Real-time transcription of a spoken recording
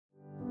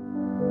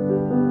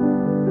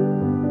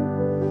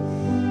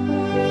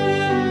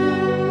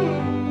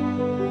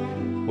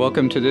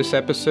Welcome to this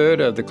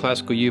episode of the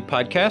Classical U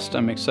podcast.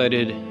 I'm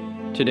excited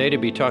today to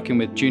be talking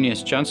with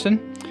Junius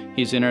Johnson.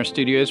 He's in our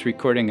studios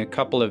recording a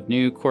couple of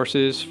new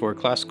courses for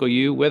Classical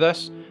U with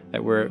us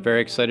that we're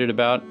very excited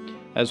about,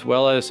 as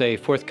well as a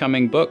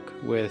forthcoming book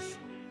with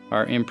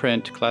our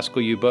imprint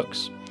Classical U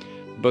Books.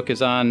 The book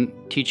is on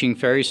teaching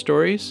fairy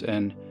stories,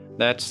 and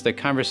that's the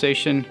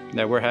conversation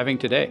that we're having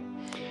today.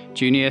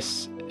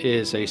 Junius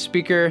is a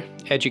speaker,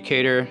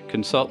 educator,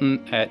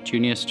 consultant at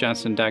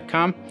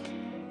juniusjohnson.com.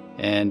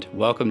 And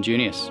welcome,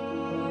 Junius.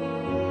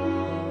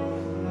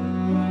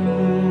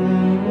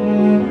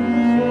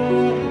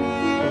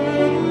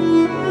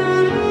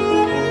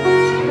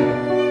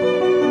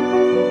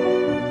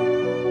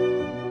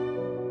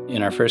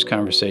 In our first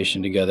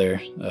conversation together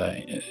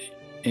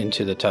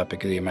into the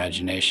topic of the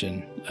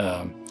imagination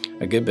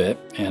a good bit,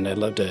 and I'd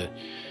love to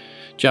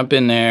jump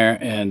in there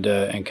and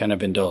kind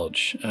of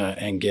indulge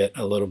and get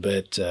a little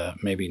bit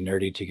maybe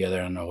nerdy together.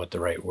 I don't know what the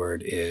right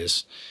word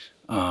is,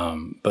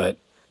 but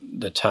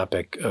the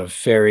topic of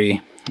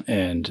fairy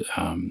and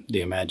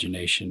the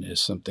imagination is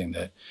something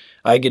that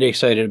I get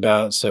excited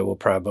about, so we'll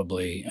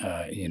probably,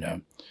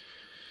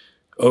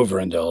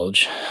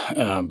 overindulge.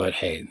 But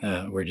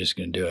hey, we're just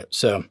going to do it.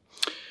 So,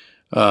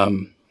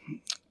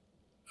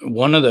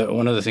 one of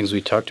the things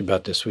we talked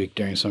about this week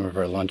during some of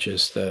our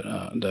lunches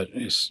that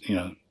is,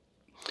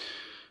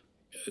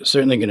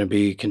 certainly going to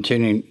be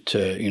continuing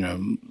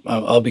to,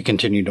 I'll be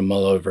continuing to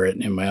mull over it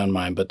in my own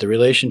mind, but the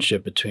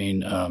relationship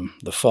between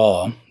the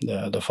fall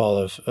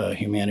of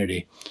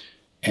humanity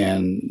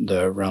and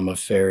the realm of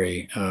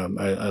fairy,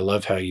 I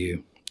love how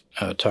you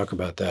talk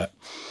about that.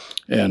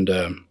 And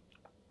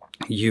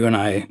you and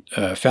I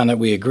found that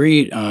we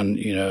agreed on,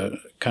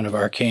 kind of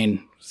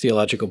arcane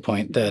theological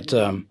point that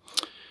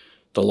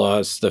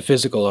the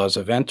physical laws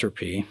of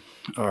entropy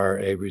are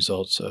a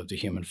result of the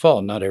human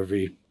fall. Not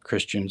every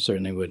Christian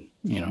certainly would,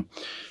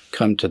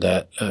 come to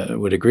that,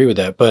 would agree with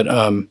that. But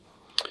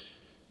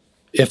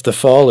if the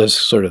fall is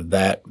sort of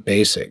that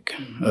basic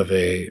of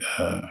a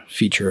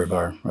feature of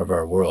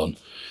our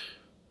world,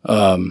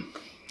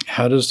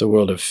 how does the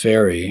world of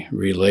fairy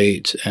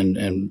relate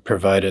and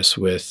provide us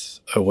with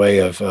a way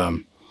of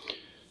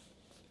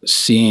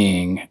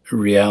seeing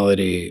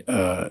reality,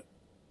 an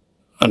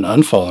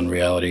unfallen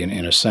reality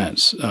in a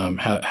sense?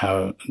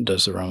 How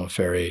does the realm of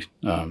fairy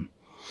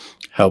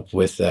help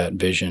with that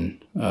vision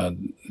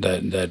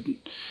that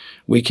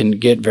we can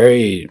get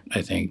very,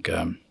 I think,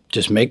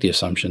 just make the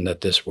assumption that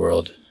this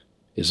world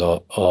is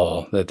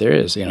all that there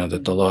is,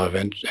 that the law of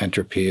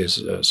entropy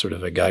is sort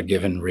of a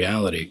God-given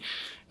reality.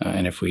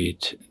 And if we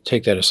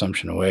take that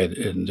assumption away,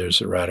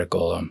 there's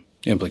radical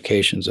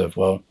implications of,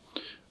 well,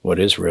 what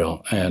is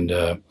real? And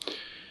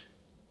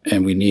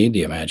we need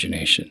the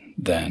imagination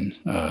then.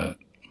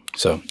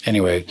 So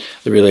anyway,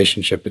 the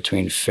relationship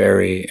between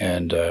fairy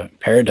and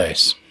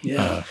paradise.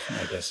 Yeah.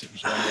 I guess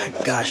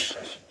gosh,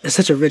 it's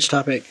such a rich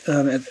topic,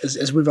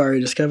 as we've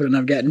already discovered, and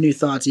I've got new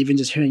thoughts even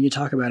just hearing you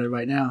talk about it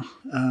right now.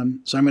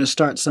 So I'm going to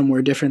start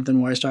somewhere different than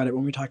where I started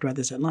when we talked about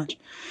this at lunch.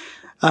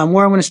 Where I'm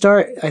going to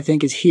start, I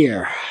think, is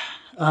here.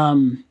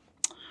 In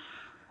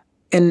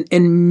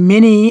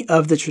many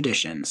of the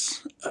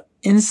traditions,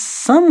 in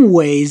some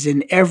ways,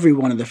 in every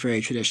one of the fairy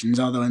traditions,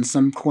 although in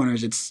some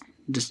corners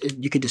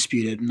you could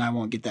dispute it, and I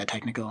won't get that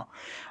technical.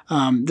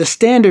 The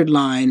standard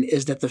line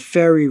is that the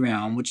fairy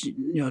realm, which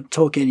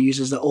Tolkien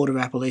uses the older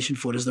appellation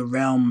for it, is the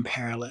realm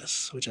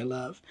perilous, which I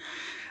love.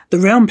 The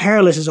realm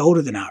perilous is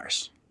older than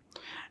ours.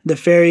 The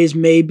fairies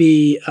may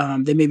be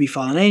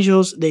fallen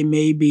angels. They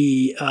may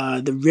be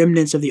the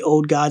remnants of the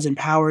old gods and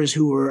powers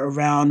who were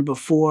around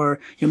before.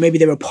 Maybe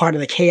they were part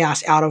of the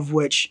chaos out of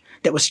which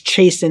that was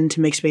chastened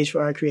to make space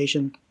for our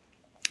creation.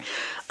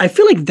 I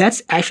feel like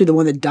that's actually the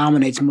one that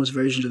dominates most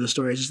versions of the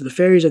stories. Is the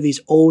fairies are these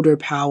older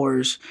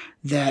powers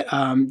that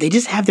they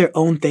just have their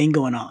own thing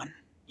going on,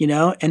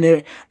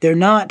 and they're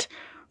not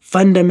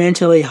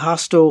fundamentally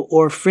hostile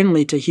or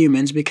friendly to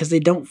humans because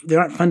they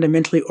aren't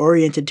fundamentally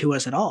oriented to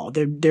us at all.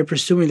 They're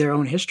pursuing their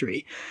own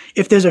history.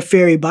 If there's a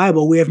fairy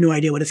Bible, we have no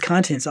idea what its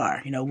contents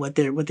are, what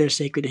their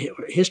sacred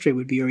history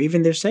would be, or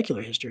even their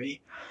secular history.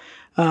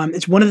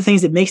 It's one of the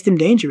things that makes them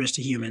dangerous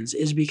to humans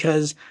is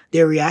because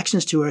their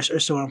reactions to us are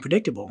so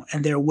unpredictable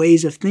and their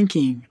ways of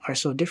thinking are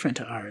so different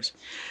to ours.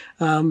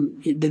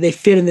 They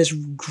fit in this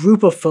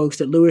group of folks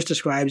that Lewis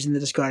describes in The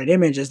Discarded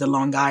Image as the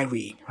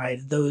longairi,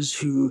 right? Those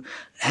who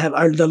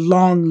are the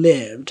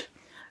long-lived.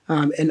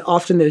 And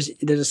often there's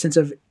a sense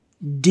of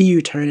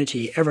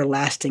de-eternity,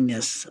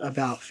 everlastingness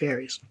about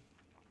fairies.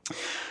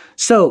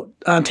 So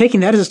taking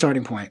that as a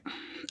starting point,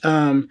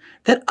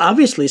 that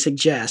obviously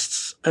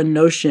suggests a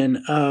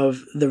notion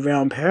of the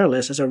realm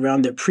perilous as a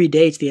realm that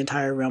predates the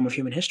entire realm of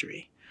human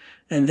history,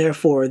 and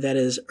therefore that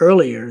is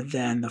earlier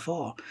than the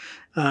fall.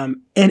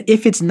 And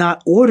if it's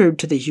not ordered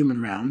to the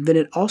human realm, then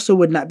it also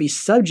would not be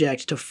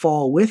subject to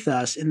fall with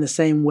us in the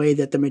same way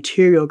that the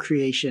material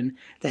creation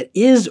that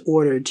is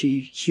ordered to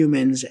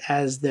humans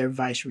as their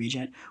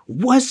vice-regent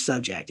was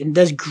subject and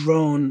does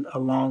groan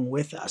along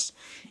with us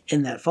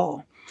in that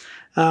fall.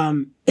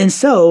 And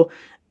so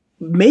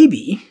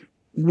maybe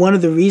one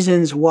of the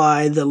reasons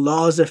why the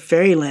laws of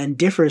fairyland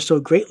differ so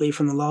greatly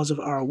from the laws of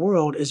our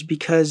world is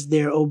because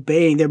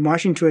they're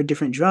marching to a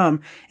different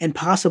drum, and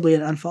possibly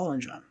an unfallen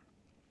drum.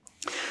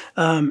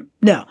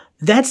 Now,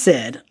 that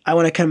said, I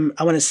want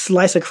to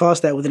slice across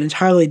that with an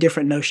entirely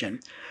different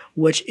notion,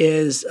 which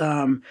is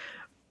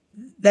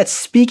that's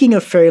speaking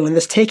of fairyland,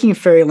 that's taking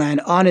fairyland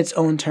on its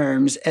own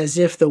terms as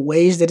if the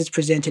ways that it's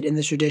presented in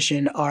the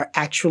tradition are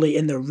actually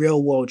in the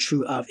real world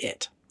true of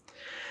it.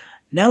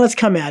 Now let's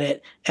come at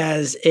it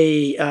as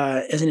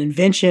an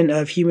invention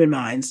of human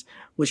minds,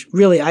 which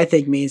really I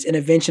think means an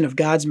invention of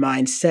God's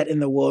mind set in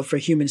the world for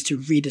humans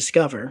to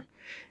rediscover.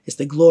 It's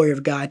the glory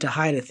of God to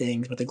hide a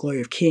things, but the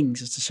glory of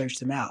kings is to search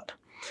them out.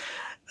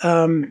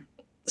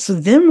 So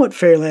then what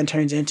fairyland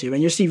turns into,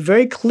 and you'll see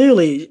very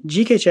clearly,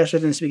 G.K.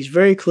 Chesterton speaks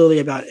very clearly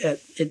about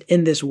it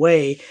in this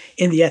way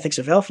in The Ethics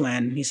of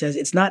Elfland. He says,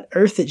 it's not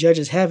earth that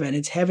judges heaven,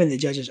 it's heaven that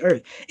judges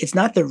earth. It's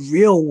not the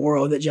real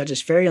world that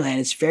judges fairyland,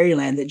 it's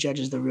fairyland that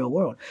judges the real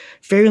world.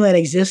 Fairyland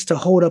exists to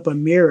hold up a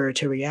mirror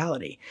to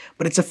reality,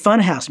 but it's a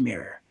funhouse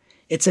mirror.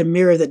 It's a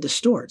mirror that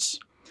distorts.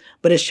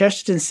 But as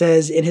Chesterton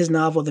says in his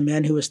novel, The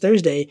Man Who Was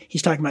Thursday,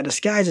 he's talking about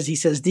disguises. He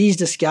says, these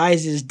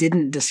disguises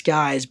didn't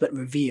disguise, but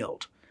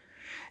revealed.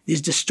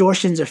 These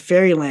distortions of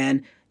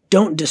fairyland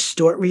don't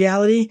distort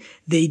reality.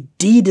 They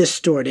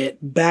de-distort it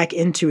back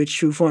into its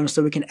true form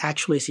so we can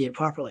actually see it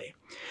properly.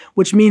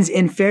 Which means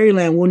in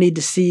fairyland,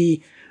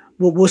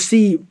 we'll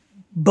see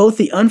both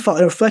the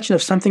a reflection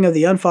of something of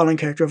the unfallen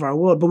character of our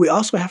world, but we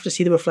also have to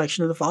see the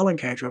reflection of the fallen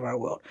character of our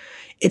world.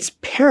 It's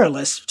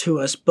perilous to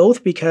us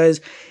both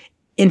because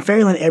in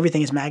fairyland,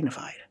 everything is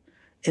magnified.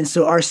 And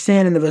so our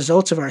sin and the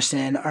results of our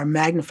sin are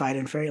magnified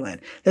in fairyland.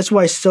 That's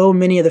why so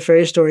many of the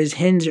fairy stories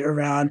hinge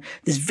around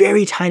this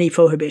very tiny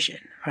prohibition,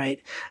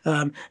 right?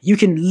 You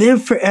can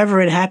live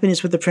forever in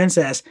happiness with the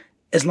princess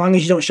as long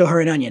as you don't show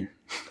her an onion,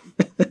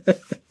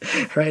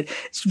 right?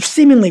 It's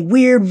seemingly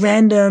weird,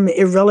 random,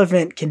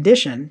 irrelevant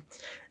condition.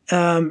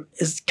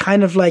 Is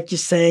kind of like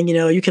just saying,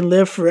 you can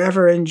live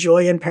forever in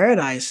joy and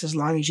paradise as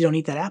long as you don't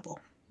eat that apple.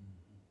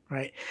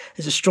 Right?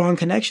 There's a strong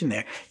connection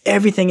there.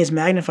 Everything is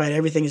magnified.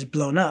 Everything is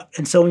blown up.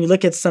 And so when you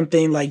look at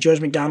something like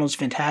George MacDonald's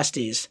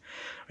Phantastes,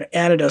 where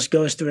Anodos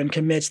goes through and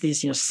commits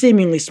these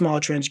seemingly small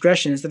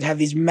transgressions that have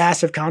these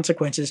massive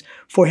consequences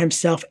for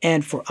himself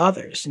and for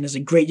others. And there's a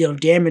great deal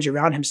of damage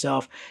around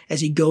himself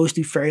as he goes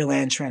through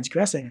fairyland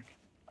transgressing.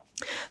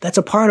 That's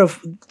a part of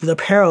the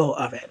peril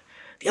of it.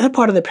 The other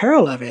part of the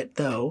peril of it,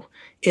 though,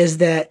 is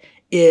that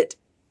it,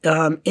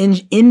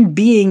 in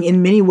being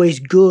in many ways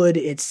good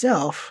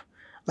itself,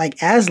 like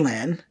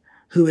Aslan,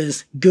 who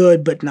is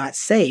good but not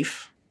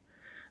safe,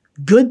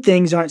 good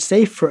things aren't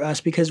safe for us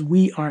because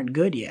we aren't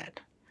good yet.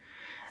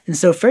 And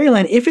so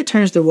fairyland, if it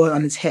turns the world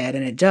on its head,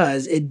 and it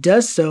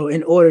does so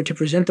in order to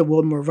present the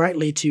world more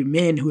rightly to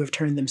men who have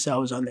turned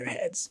themselves on their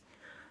heads.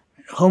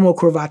 Homo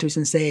curvatus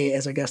in se,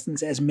 as Augustine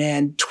says,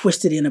 man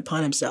twisted in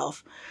upon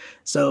himself.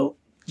 So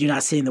you're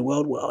not seeing the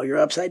world well. You're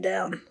upside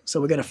down.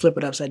 So we're going to flip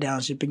it upside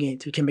down so you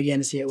can begin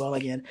to see it well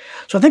again.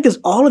 So I think there's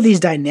all of these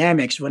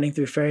dynamics running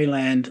through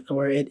fairyland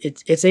where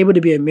it's able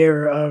to be a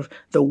mirror of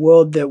the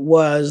world that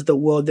was, the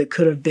world that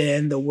could have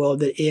been, the world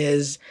that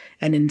is,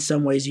 and in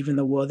some ways even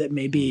the world that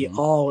may be,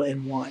 all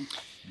in one.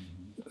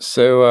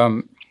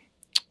 So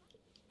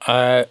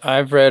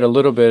I've read a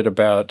little bit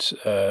about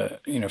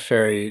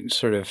fairy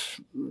sort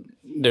of.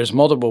 There's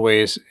multiple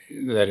ways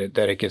that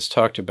it gets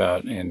talked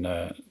about,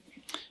 and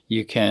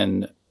you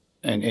can,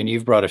 and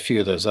you've brought a few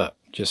of those up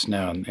just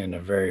now in a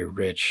very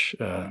rich,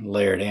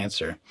 layered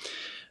answer.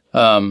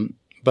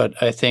 But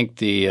I think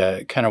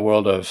the kind of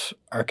world of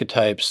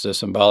archetypes, the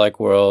symbolic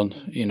world,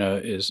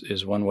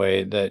 is one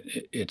way that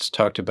it's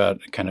talked about,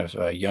 kind of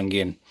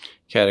Jungian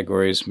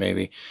categories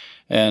maybe,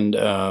 and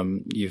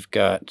you've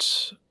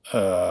got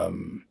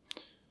an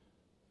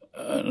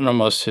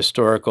almost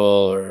historical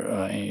or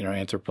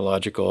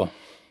anthropological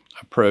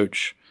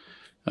approach.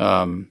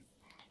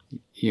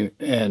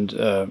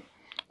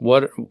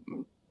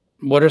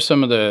 What are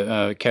some of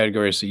the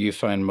categories that you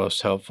find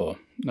most helpful?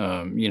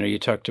 You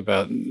talked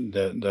about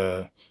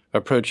the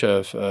approach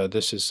of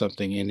this is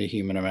something in the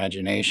human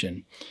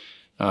imagination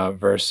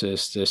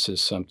versus this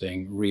is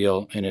something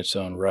real in its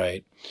own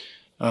right.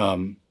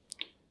 I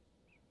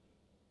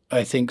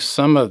think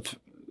some of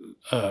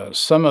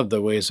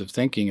the ways of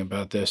thinking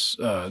about this,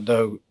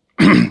 though,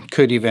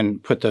 could even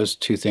put those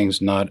two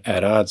things not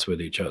at odds with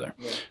each other.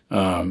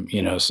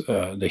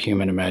 The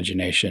human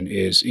imagination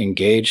is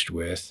engaged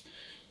with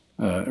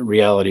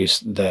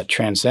realities that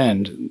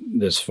transcend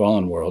this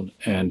fallen world,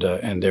 and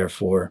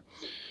therefore,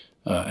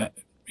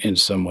 in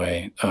some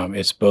way,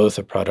 it's both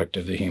a product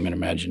of the human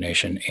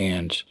imagination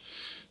and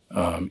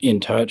in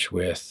touch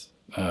with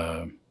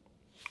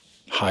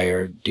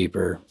higher,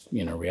 deeper,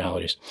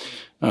 realities.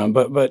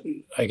 But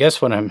I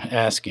guess what I'm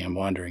asking, I'm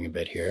wandering a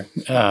bit here.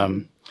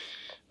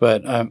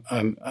 But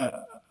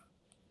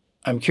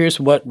I'm curious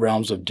what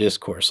realms of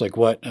discourse, like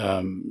what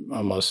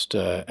almost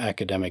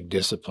academic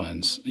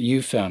disciplines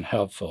you found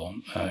helpful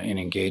in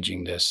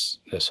engaging this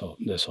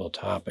whole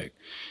topic.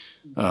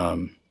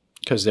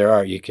 because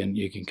you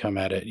can come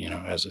at it,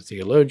 as a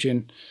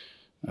theologian,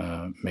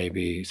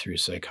 maybe through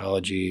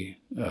psychology,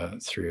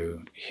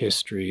 through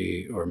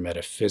history or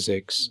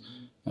metaphysics.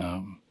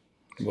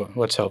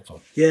 What's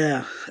helpful?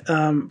 Yeah.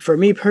 For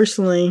me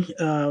personally,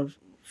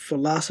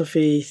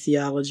 philosophy,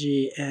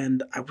 theology,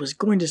 and I was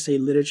going to say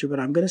literature, but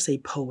I'm going to say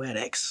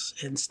poetics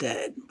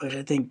instead, which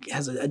I think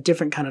has a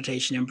different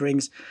connotation and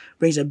brings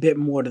a bit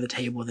more to the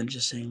table than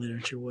just saying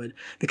literature would,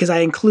 because I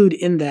include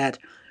in that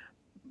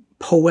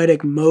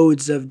poetic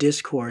modes of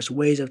discourse,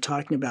 ways of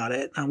talking about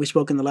it. We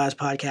spoke in the last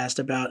podcast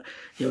about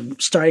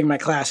starting my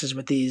classes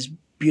with these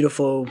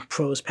beautiful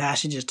prose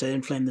passages to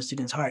inflame the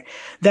student's heart,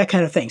 that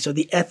kind of thing. So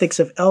the ethics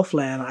of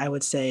Elfland, I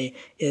would say,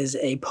 is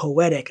a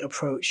poetic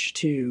approach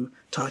to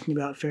talking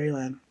about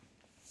fairyland.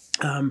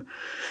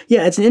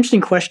 Yeah, it's an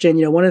interesting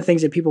question. One of the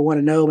things that people want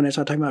to know when I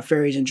start talking about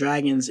fairies and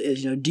dragons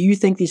is, do you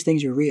think these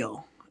things are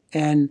real?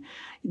 And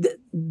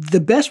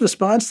the best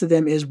response to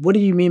them is, what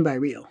do you mean by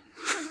real?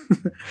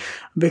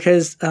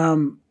 Because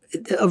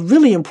a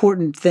really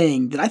important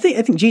thing that I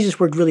think Jesus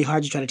worked really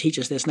hard to try to teach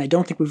us this, and I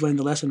don't think we've learned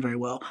the lesson very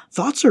well.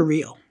 Thoughts are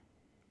real.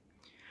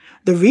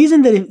 The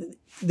reason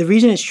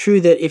it's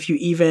true that if you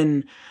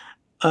even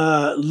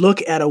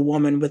look at a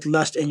woman with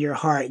lust in your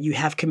heart, you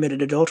have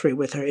committed adultery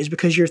with her, is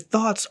because your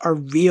thoughts are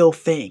real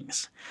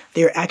things.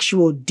 They are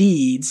actual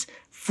deeds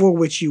for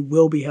which you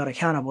will be held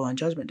accountable on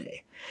Judgment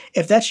Day.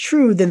 If that's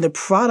true, then the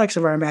products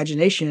of our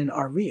imagination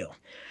are real.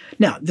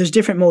 Now, there's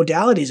different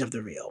modalities of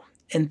the real,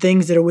 and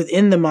things that are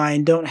within the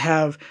mind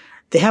have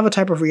a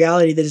type of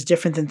reality that is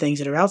different than things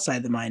that are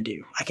outside the mind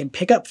do. I can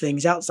pick up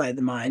things outside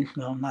the mind.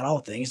 Well, not all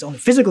things. Only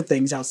physical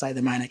things outside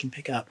the mind I can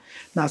pick up,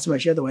 not so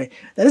much the other way.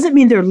 That doesn't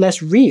mean they're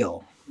less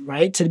real,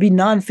 right? To be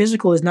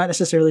non-physical is not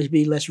necessarily to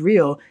be less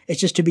real. It's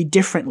just to be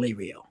differently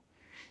real.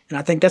 And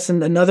I think that's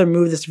another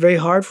move that's very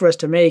hard for us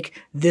to make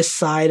this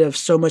side of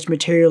so much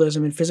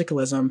materialism and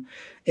physicalism,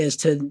 is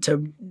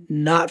to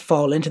not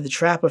fall into the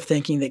trap of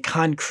thinking that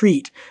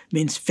concrete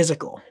means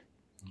physical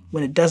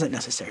when it doesn't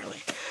necessarily.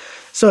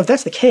 So if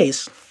that's the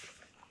case,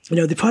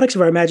 the products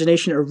of our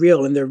imagination are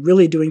real, and they're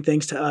really doing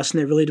things to us, and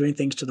they're really doing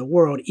things to the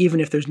world, even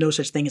if there's no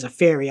such thing as a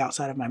fairy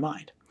outside of my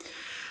mind.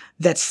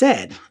 That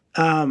said,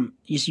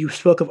 you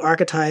spoke of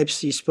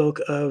archetypes, you spoke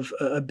of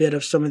a bit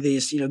of some of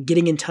these,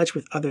 getting in touch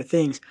with other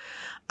things.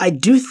 I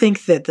do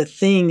think that the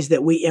things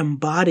that we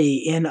embody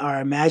in our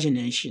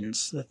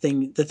imaginations, the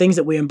things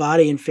that we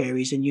embody in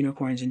fairies and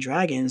unicorns and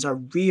dragons, are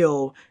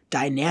real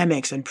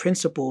dynamics and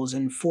principles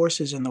and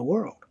forces in the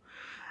world.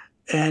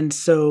 And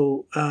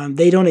so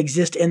they don't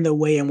exist in the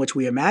way in which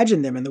we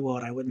imagine them in the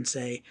world, I wouldn't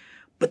say,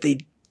 but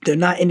they're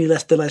not any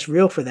less the less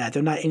real for that.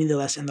 They're not any the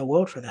less in the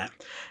world for that.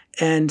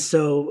 And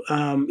so,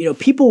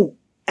 people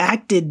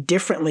acted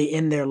differently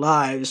in their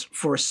lives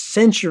for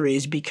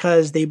centuries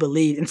because they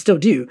believed, and still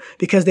do,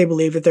 because they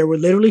believed that there were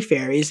literally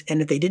fairies,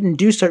 and if they didn't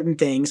do certain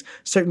things,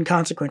 certain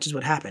consequences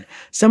would happen.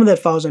 Some of that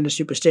falls under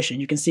superstition.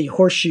 You can see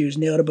horseshoes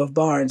nailed above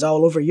barns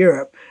all over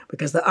Europe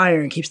because the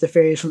iron keeps the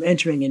fairies from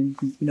entering and,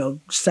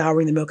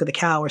 souring the milk of the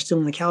cow or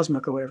stealing the cow's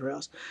milk or whatever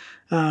else.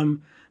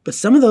 But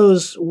some of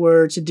those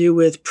were to do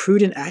with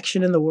prudent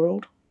action in the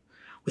world,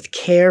 with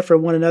care for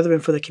one another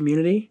and for the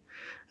community.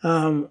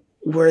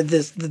 Where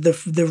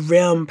the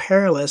realm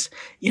perilous,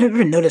 you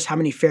ever notice how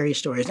many fairy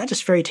stories, not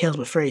just fairy tales,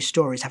 but fairy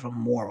stories, have a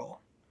moral,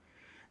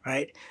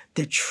 right?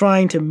 They're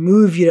trying to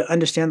move you to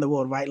understand the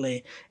world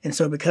rightly. And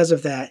so because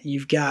of that,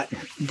 you've got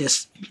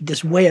this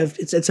way of,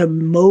 it's a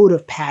mode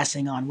of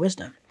passing on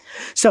wisdom.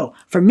 So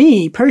for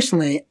me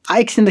personally,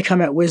 I tend to come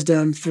at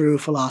wisdom through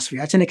philosophy.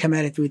 I tend to come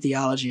at it through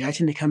theology. I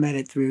tend to come at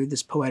it through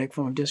this poetic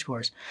form of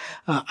discourse.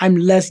 I'm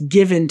less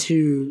given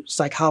to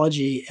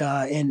psychology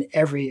in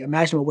every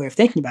imaginable way of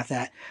thinking about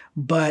that.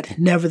 But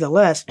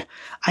nevertheless,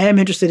 I am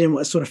interested in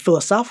what sort of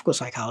philosophical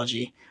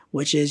psychology,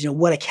 which is,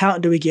 what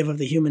account do we give of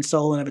the human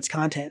soul and of its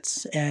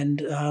contents?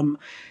 And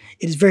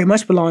it very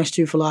much belongs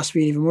to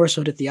philosophy, and even more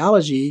so to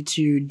theology,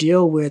 to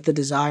deal with the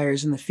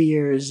desires and the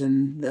fears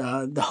and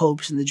the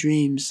hopes and the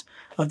dreams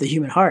of the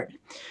human heart.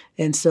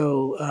 And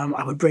so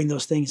I would bring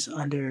those things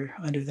under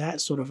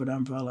that sort of an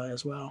umbrella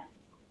as well.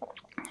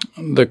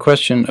 The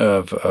question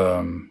of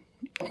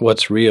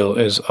what's real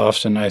is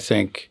often, I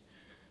think,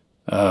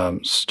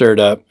 stirred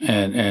up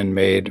and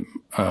made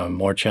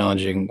more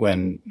challenging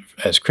when,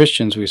 as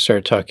Christians, we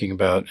start talking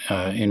about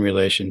in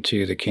relation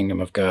to the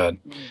kingdom of God.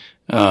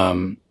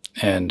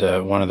 And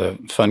one of the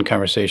fun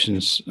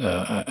conversations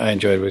I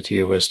enjoyed with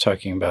you was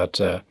talking about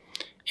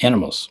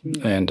animals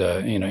and,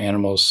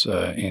 animals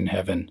in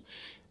heaven.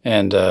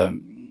 And,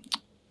 can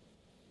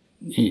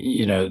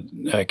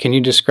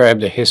you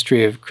describe the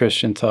history of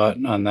Christian thought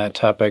on that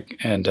topic?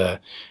 And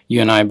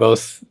you and I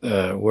both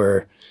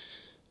were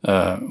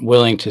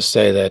willing to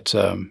say that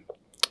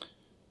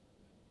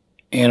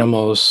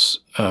animals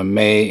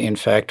may, in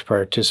fact,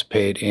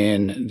 participate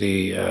in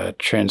the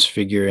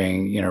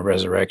transfiguring,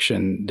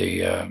 resurrection,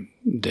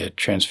 the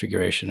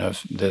transfiguration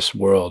of this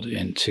world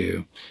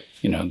into,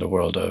 the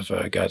world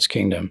of God's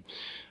kingdom,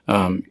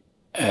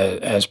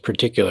 as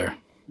particular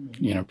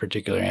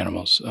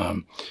animals.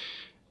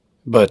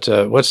 But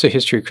what's the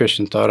history of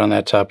Christian thought on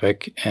that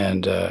topic,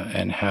 and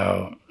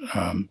how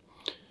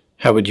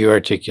would you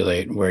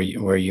articulate where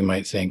you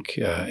might think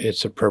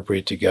it's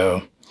appropriate to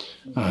go,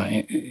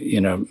 on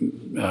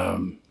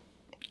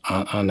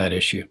that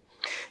issue?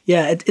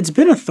 Yeah, it's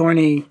been a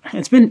thorny.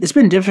 It's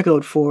been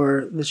difficult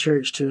for the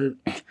church to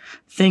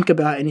think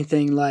about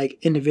anything like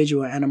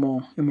individual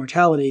animal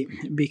immortality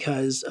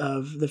because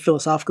of the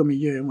philosophical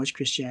milieu in which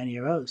Christianity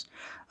arose.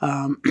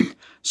 Um,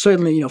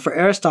 Certainly, for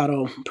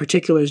Aristotle,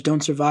 particulars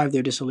don't survive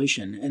their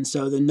dissolution, and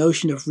so the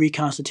notion of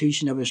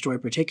reconstitution of a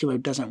destroyed particular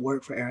doesn't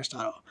work for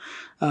Aristotle.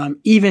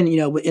 Even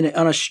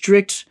on a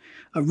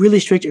really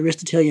strict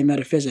Aristotelian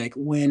metaphysic,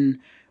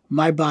 when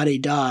my body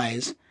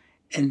dies,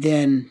 and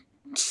then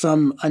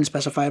some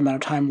unspecified amount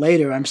of time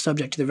later, I'm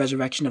subject to the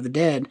resurrection of the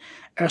dead,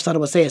 Aristotle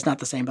would say it's not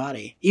the same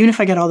body. Even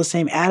if I get all the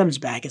same atoms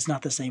back, it's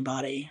not the same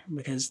body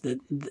because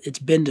it's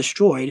been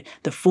destroyed.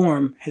 The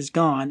form has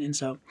gone. And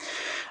so,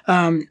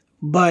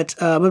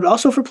 but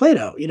also for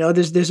Plato,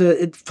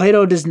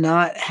 Plato does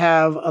not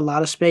have a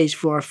lot of space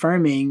for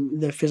affirming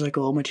the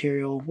physical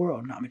material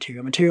world. Not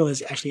material. Material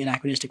is actually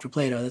anachronistic for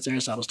Plato. That's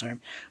Aristotle's term.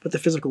 But the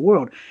physical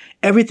world,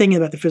 everything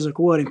about the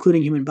physical world,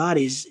 including human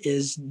bodies,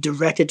 is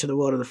directed to the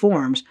world of the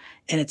forms,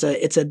 and it's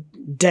a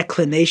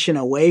declination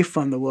away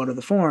from the world of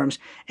the forms,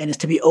 and it's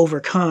to be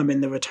overcome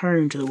in the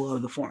return to the world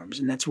of the forms.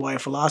 And that's why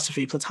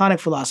Platonic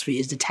philosophy,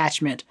 is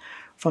detachment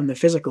from the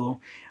physical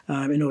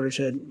in order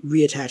to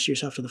reattach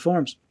yourself to the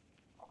forms.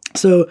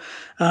 So,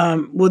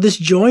 this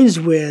joins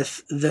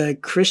with the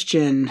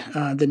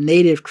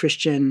native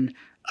Christian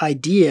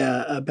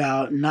idea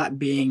about not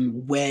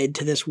being wed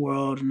to this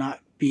world, not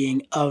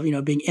being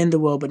being in the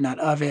world but not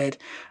of it,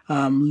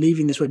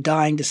 leaving this world,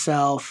 dying to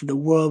self. The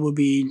world will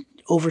be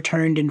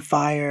overturned in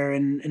fire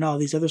and all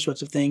these other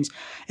sorts of things.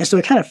 And so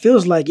it kind of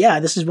feels like, yeah,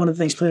 this is one of the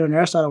things Plato and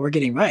Aristotle were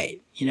getting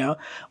right,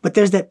 But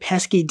there's that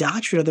pesky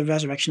doctrine of the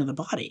resurrection of the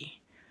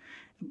body.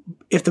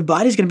 If the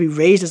body is going to be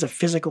raised as a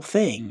physical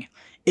thing,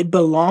 it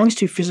belongs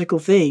to physical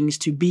things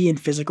to be in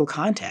physical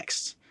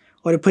contexts.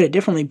 Or to put it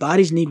differently,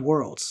 bodies need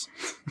worlds.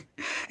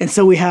 And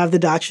so we have the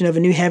doctrine of a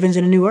new heavens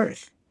and a new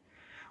earth.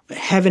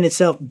 Heaven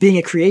itself being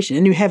a creation,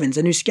 a new heavens,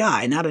 a new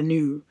sky, not a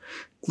new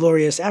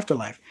glorious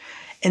afterlife.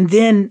 And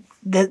then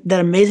that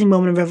amazing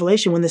moment of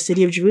revelation when the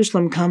city of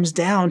Jerusalem comes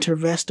down to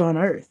rest on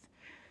earth.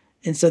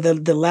 And so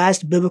the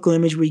last biblical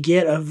image we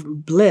get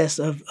of bliss,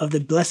 of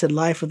the blessed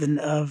life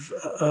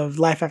of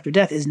life after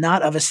death, is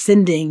not of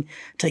ascending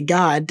to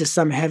God, to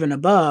some heaven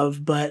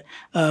above, but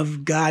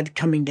of God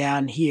coming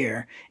down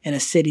here in a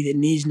city that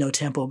needs no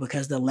temple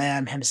because the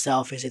Lamb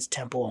himself is its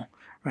temple,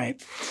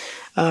 right?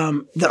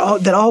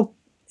 That all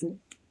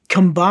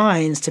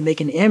combines to make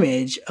an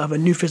image of a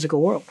new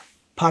physical world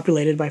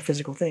populated by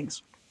physical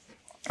things.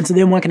 And so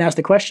then one can ask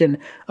the question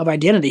of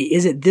identity.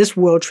 Is it this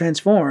world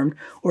transformed,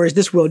 or is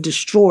this world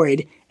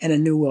destroyed and a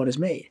new world is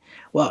made?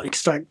 Well, you can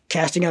start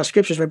casting out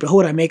scriptures, right?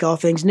 Behold, I make all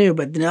things new,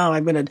 but now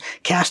I'm going to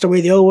cast away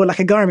the old world like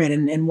a garment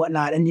and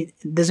whatnot. And it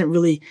doesn't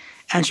really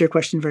answer your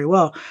question very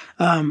well.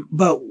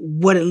 But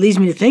what it leads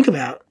me to think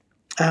about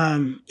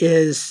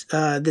is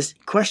this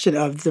question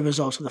of the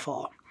results of the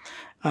fall.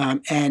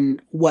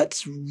 And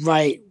what's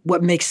right,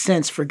 what makes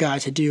sense for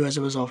God to do as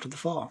a result of the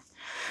fall.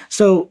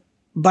 So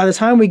by the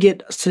time we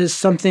get to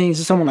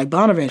someone like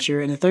Bonaventure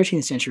in the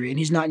 13th century, and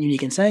he's not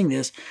unique in saying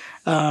this,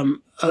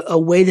 a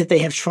way that they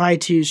have tried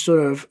to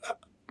sort of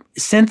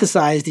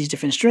synthesize these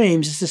different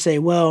streams is to say,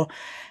 well,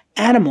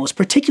 animals,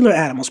 particular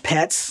animals,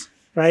 pets,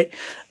 right,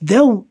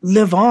 they'll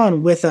live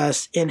on with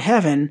us in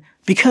heaven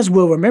because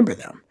we'll remember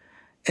them.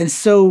 And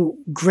so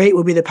great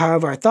will be the power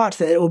of our thoughts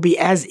that it will be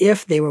as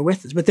if they were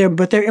with us. But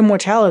their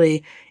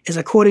immortality is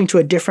according to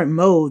a different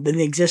mode than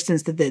the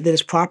existence that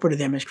is proper to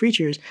them as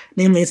creatures.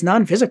 Namely, it's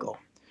non-physical.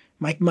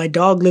 My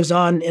dog lives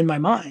on in my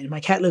mind. My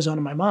cat lives on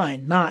in my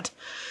mind, not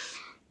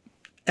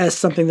as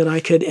something that I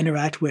could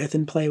interact with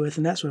and play with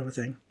and that sort of a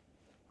thing.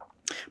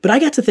 But I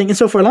got to think, and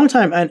so for a long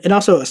time, and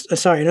also,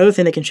 another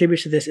thing that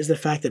contributes to this is the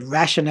fact that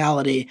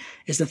rationality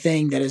is the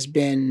thing that has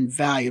been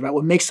valued, right?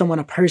 What makes someone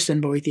a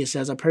person, Boethius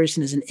says, a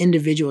person is an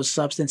individual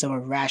substance of a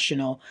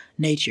rational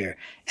nature.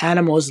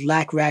 Animals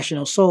lack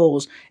rational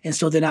souls, and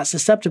so they're not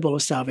susceptible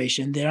of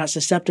salvation. They're not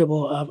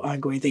susceptible of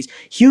ongoing things.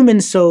 Human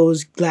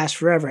souls last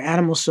forever.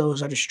 Animal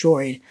souls are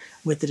destroyed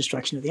with the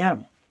destruction of the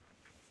animal.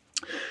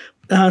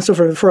 So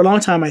for a long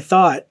time, I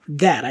thought,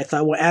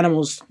 well,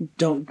 animals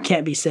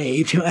can't be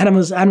saved.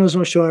 Animals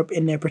won't show up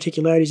in their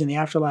particularities in the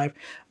afterlife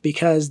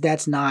because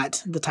that's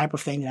not the type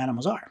of thing that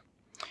animals are.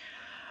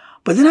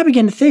 But then I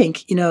began to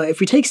think, if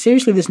we take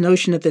seriously this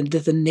notion that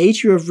the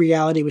nature of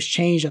reality was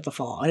changed at the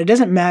fall, and it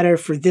doesn't matter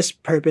for this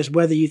purpose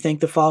whether you think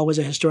the fall was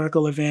a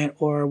historical event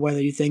or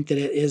whether you think that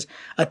it is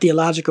a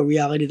theological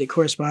reality that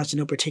corresponds to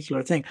no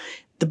particular thing.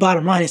 The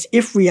bottom line is,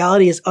 if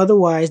reality is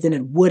otherwise than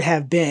it would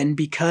have been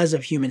because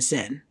of human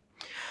sin,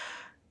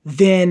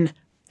 then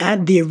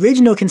the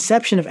original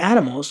conception of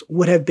animals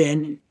would have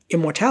been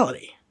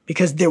immortality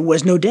because there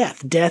was no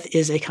death. Death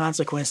is a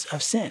consequence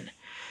of sin.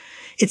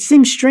 It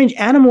seems strange.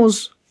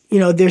 Animals,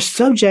 they're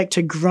subject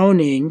to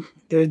groaning.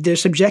 They're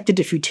subjected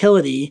to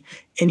futility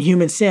and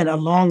human sin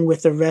along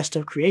with the rest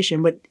of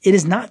creation, but it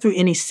is not through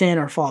any sin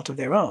or fault of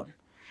their own.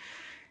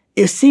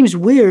 It seems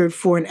weird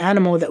for an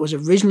animal that was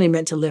originally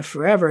meant to live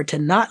forever to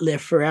not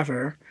live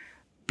forever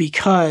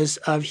because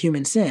of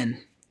human sin,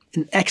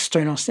 an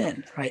external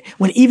sin, right?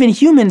 When even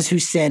humans who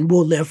sin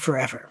will live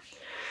forever.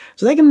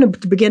 So that can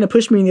begin to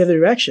push me in the other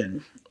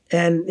direction.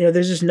 And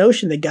there's this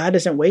notion that God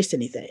doesn't waste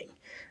anything.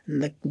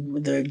 And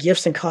the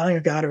gifts and calling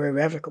of God are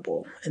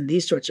irrevocable and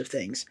these sorts of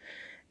things.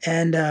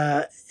 And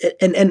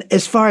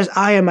as far as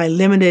I and my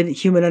limited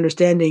human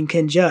understanding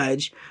can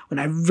judge, when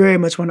I very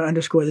much want to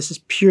underscore this is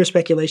pure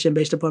speculation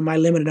based upon my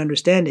limited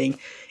understanding,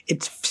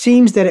 it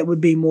seems that it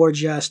would be more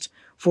just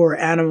for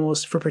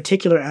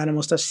particular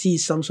animals to see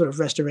some sort of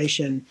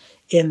restoration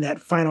in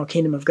that final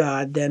kingdom of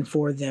God than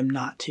for them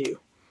not to,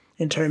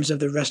 in terms of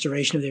the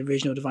restoration of the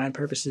original divine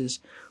purposes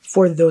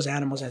for those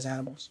animals as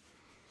animals.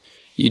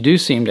 You do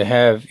seem to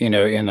have, in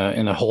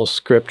a whole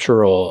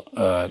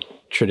scriptural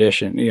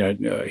tradition,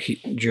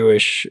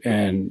 Jewish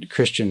and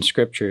Christian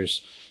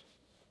scriptures,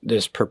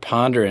 this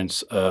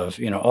preponderance of,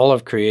 all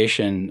of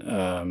creation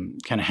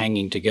kind of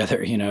hanging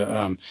together.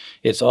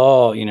 It's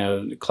all,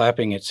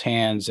 clapping its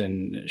hands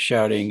and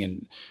shouting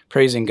and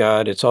praising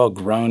God. It's all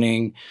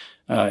groaning.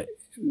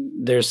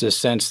 There's this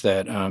sense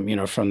that,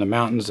 from the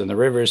mountains and the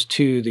rivers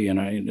to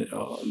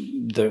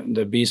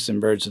the beasts and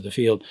birds of the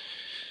field,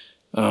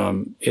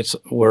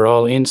 we're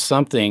all in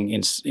something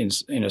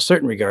in a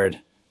certain regard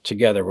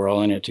together. We're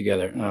all in it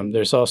together.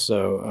 There's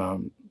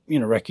also,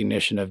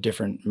 recognition of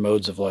different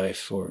modes of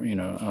life,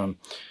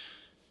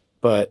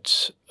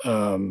 but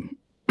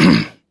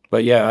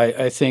yeah,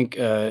 I think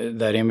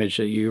that image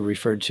that you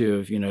referred to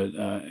of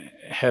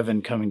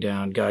heaven coming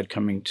down, God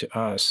coming to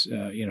us,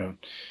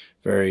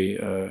 very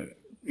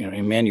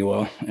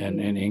Emmanuel and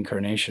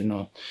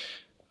incarnational.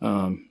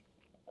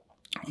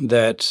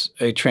 That's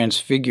a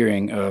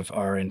transfiguring of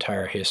our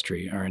entire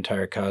history, our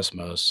entire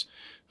cosmos,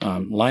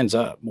 lines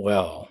up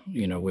well,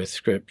 with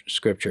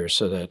scripture,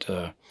 so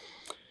that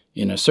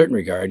in a certain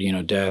regard,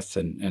 death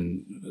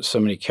and so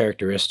many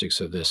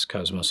characteristics of this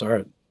cosmos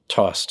are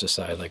tossed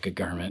aside like a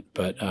garment,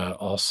 but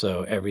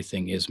also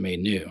everything is made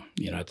new,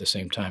 at the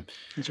same time.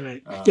 That's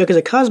right. Because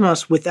a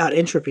cosmos without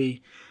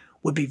entropy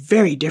would be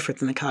very different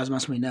than the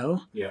cosmos we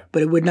know. Yeah.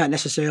 But it would not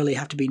necessarily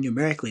have to be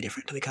numerically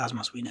different to the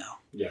cosmos we know.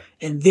 Yeah.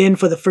 And then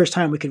for the first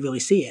time we could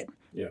really see it.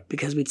 Yeah.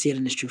 Because we'd see it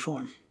in its true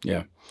form.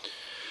 Yeah.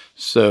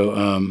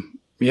 So,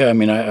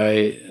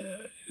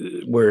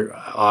 we're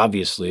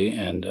obviously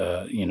and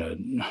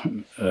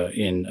in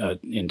an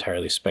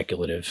entirely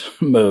speculative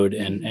mode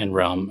and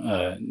realm,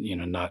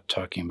 not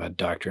talking about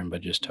doctrine,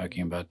 but just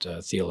talking about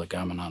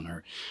theologomenon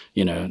or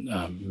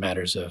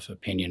matters of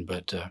opinion.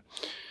 But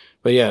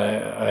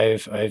yeah,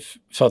 I've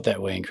felt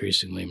that way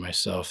increasingly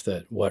myself.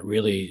 That what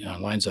really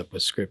lines up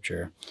with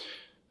Scripture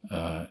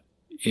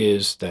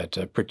is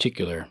that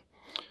particular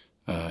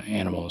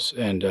animals,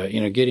 and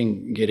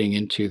getting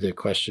into the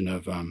question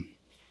of.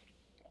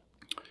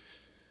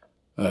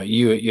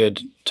 You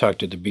had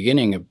talked at the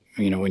beginning of,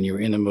 when you were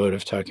in the mode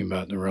of talking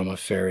about the realm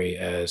of fairy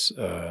as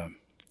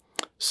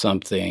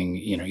something,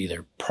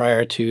 either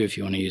prior to, if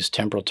you want to use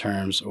temporal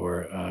terms,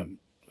 or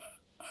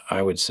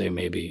I would say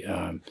maybe,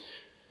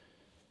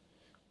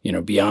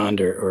 beyond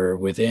or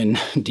within,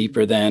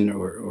 deeper than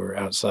or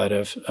outside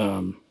of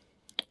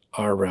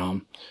our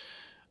realm,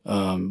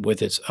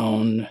 with its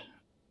own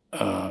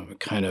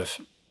kind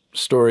of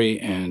story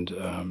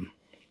and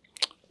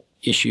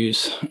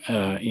issues,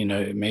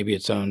 maybe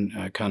its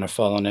own kind of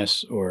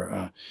fallenness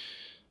or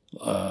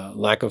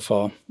lack of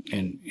fall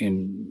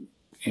in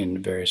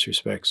various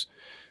respects,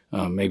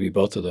 maybe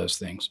both of those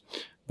things.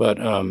 But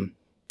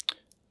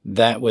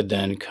that would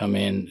then come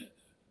in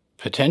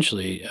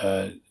potentially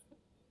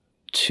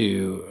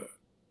to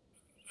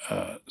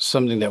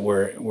something that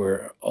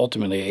we're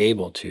ultimately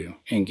able to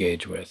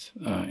engage with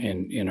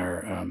in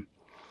our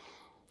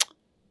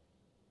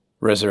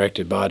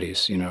resurrected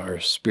bodies, our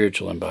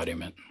spiritual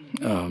embodiment.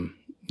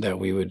 That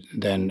we would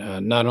then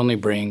not only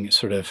bring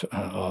sort of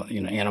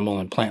animal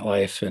and plant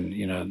life and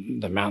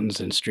the mountains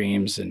and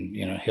streams and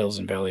hills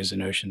and valleys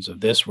and oceans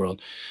of this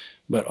world,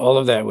 but all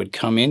of that would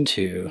come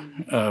into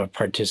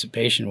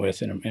participation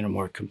with in a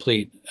more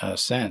complete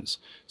sense,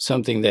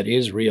 something that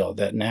is real,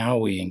 that now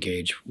we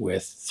engage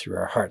with through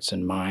our hearts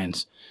and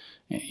minds,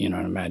 and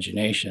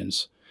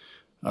imaginations,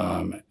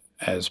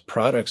 as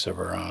products of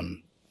our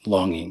own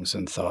longings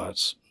and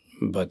thoughts,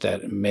 but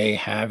that may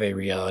have a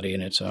reality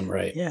in its own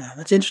right. Yeah,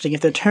 that's interesting.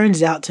 If there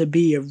turns out to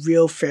be a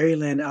real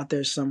fairyland out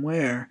there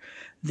somewhere,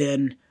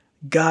 then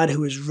God,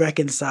 who is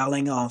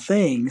reconciling all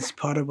things,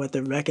 part of what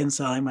the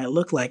reconciling might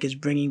look like is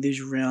bringing these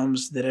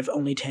realms that have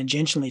only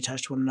tangentially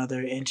touched one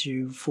another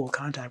into full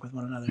contact with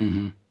one another.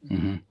 Mm-hmm.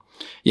 Mm-hmm.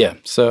 Yeah,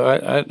 so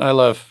I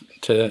love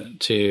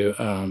to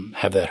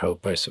have that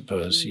hope, I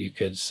suppose you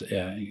could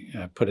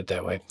put it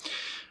that way.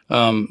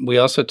 We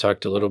also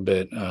talked a little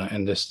bit,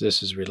 and this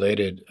is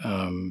related,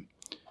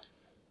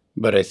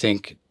 but I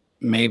think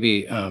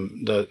maybe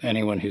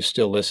anyone who's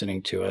still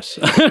listening to us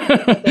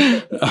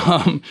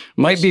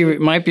might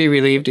be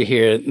relieved to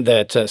hear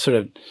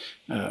that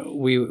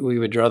we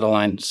would draw the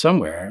line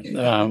somewhere,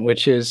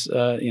 which is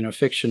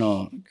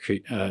fictional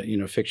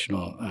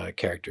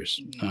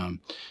characters.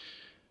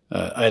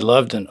 I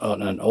loved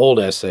an old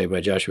essay by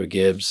Joshua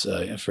Gibbs,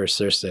 First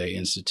Thursday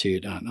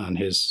Institute, on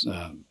his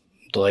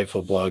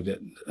delightful blog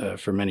that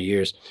for many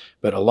years,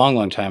 but a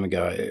long time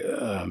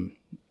ago,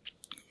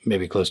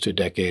 maybe close to a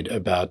decade,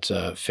 about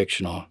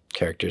fictional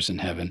characters in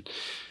heaven,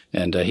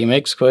 and he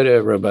makes quite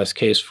a robust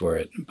case for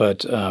it.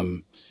 But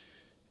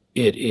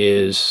it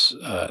is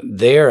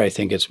there. I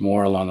think it's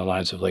more along the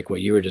lines of like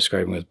what you were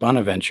describing with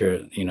Bonaventure.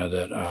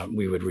 That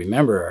we would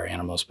remember our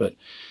animals, but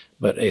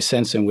a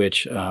sense in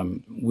which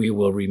we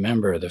will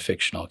remember the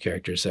fictional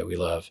characters that we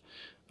love,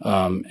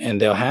 and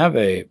they'll have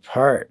a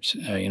part,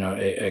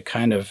 a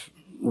kind of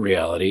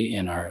reality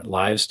in our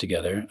lives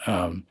together.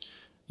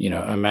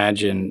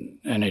 Imagine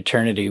an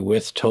eternity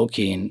with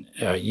Tolkien,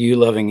 you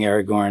loving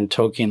Aragorn,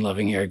 Tolkien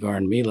loving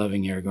Aragorn, me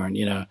loving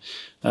Aragorn,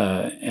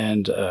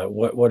 and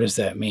what does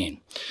that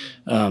mean?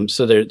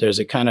 So there's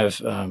a kind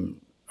of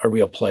a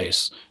real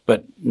place,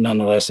 but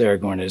nonetheless,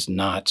 Aragorn is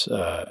not,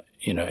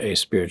 a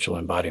spiritual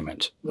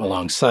embodiment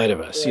alongside of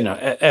us,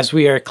 as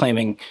we are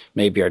claiming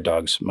maybe our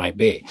dogs might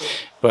be.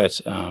 But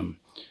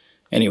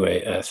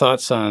anyway,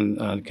 thoughts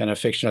on kind of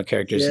fictional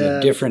characters and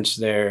the difference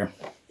there.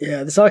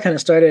 Yeah, this all kind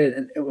of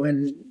started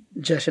when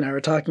Jess and I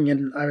were talking,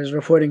 and I was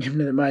reporting him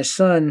that my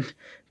son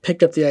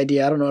picked up the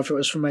idea, I don't know if it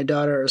was from my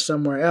daughter or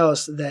somewhere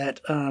else,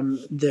 that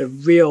the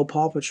real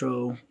Paw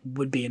Patrol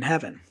would be in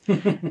heaven.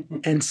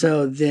 And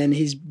so then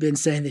he's been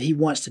saying that he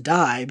wants to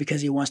die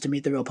because he wants to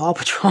meet the real Paw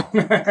Patrol.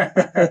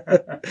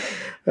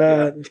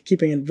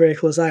 Keeping a very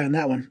close eye on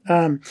that one.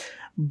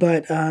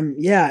 There's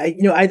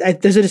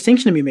a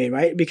distinction to be made,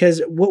 right?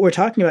 Because what we're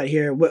talking about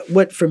here,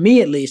 what for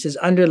me at least is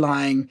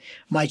underlying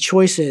my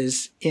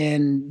choices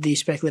in these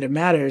speculative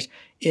matters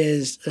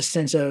is a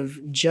sense of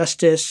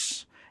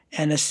justice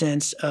and a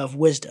sense of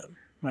wisdom,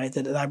 right?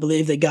 That I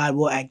believe that God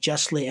will act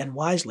justly and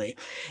wisely.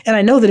 And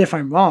I know that if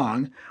I'm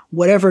wrong,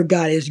 whatever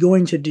God is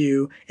going to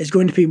do is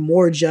going to be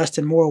more just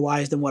and more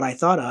wise than what I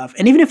thought of.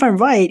 And even if I'm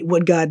right,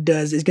 what God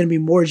does is going to be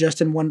more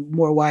just and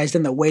more wise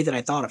than the way that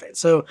I thought of it.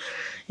 So,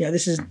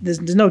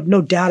 there's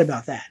no doubt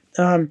about that.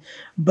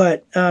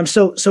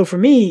 So for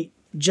me,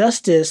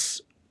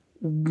 justice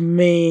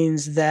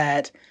means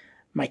that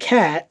my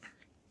cat,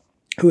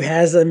 who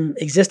has an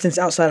existence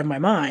outside of my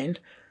mind,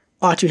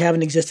 ought to have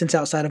an existence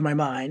outside of my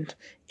mind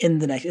in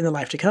the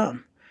life to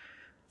come.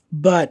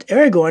 But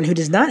Aragorn, who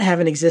does not have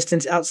an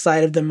existence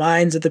outside of the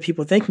minds of the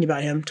people thinking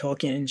about him,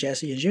 Tolkien and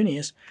Jesse and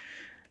Junius,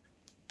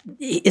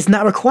 is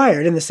not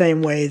required in the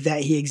same way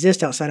that he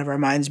exists outside of our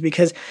minds,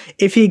 because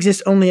if he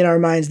exists only in our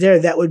minds there,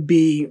 that would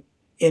be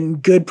in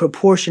good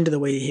proportion to the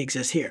way that he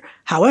exists here.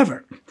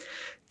 However,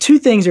 two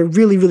things are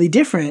really, really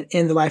different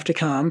in the life to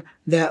come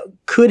that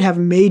could have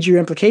major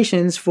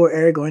implications for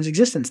Aragorn's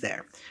existence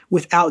there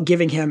without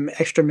giving him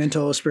extra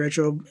mental,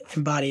 spiritual,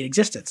 embodied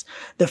existence.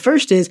 The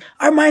first is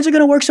our minds are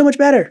going to work so much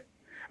better,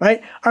 right?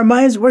 Our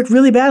minds work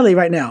really badly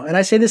right now. And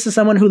I say this as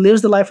someone who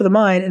lives the life of the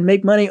mind and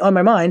make money on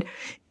my mind.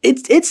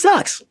 It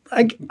sucks.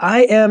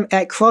 I am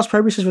at cross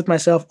purposes with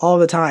myself all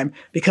the time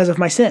because of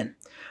my sin.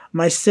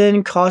 My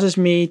sin causes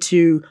me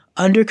to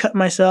undercut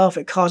myself.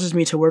 It causes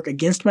me to work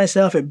against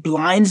myself. It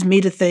blinds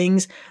me to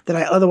things that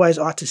I otherwise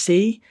ought to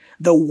see.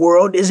 The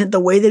world isn't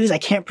the way that it is. I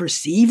can't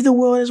perceive the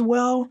world as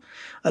well.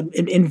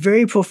 In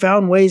very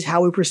profound ways,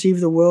 how we perceive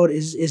the world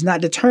is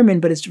not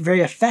determined, but it's very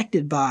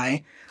affected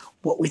by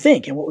what we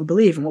think and what we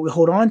believe and what we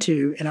hold on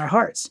to in our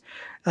hearts.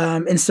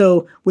 And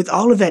so with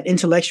all of that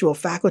intellectual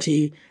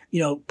faculty,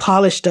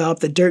 polished up,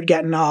 the dirt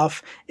gotten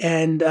off,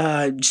 and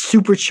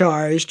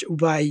supercharged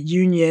by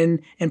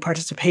union and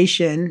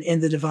participation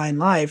in the divine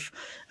life,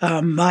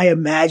 my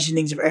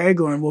imaginings of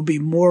Aragorn will be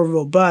more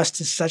robust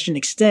to such an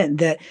extent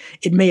that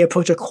it may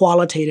approach a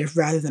qualitative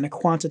rather than a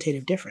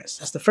quantitative difference.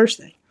 That's the first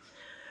thing.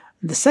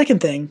 The second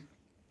thing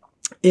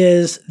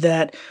is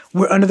that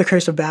we're under the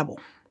curse of Babel.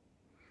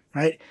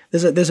 Right?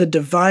 There's a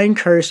divine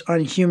curse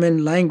on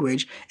human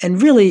language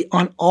and really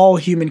on all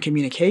human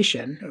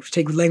communication, if you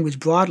take language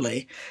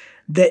broadly,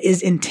 that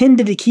is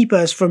intended to keep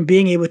us from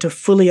being able to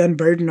fully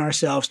unburden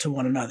ourselves to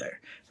one another,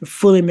 to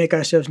fully make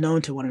ourselves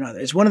known to one another.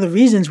 It's one of the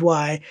reasons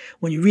why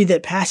when you read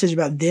that passage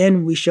about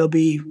then we shall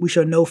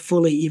know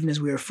fully even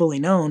as we are fully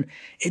known,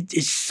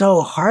 it's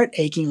so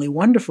heart-achingly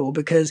wonderful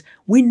because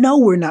we know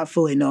we're not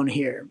fully known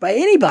here by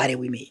anybody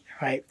we meet,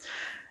 right?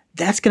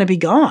 That's going to be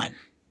gone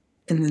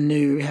in the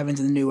new heavens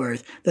and the new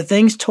earth. The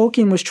things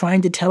Tolkien was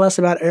trying to tell us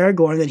about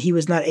Aragorn that he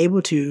was not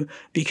able to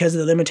because of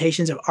the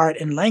limitations of art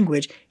and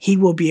language, he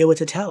will be able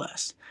to tell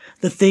us.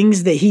 The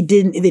things that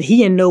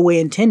he in no way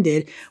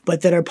intended,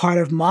 but that are part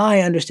of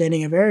my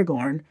understanding of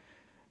Aragorn,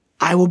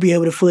 I will be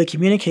able to fully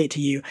communicate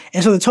to you.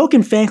 And so the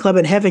Tolkien fan club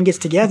in heaven gets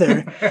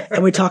together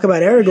and we talk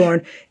about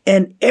Aragorn,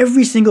 and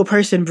every single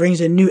person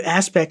brings a new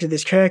aspect of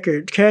this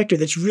character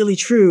that's really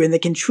true and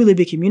that can truly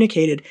be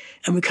communicated.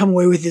 And we come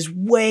away with this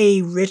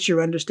way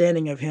richer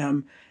understanding of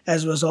him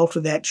as a result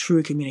of that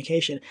true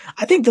communication.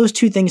 I think those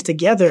two things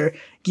together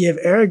give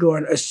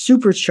Aragorn a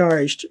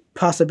supercharged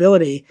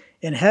possibility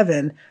in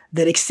heaven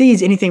that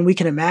exceeds anything we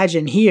can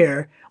imagine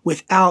here,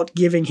 without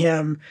giving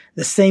him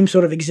the same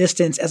sort of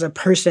existence as a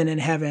person in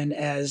heaven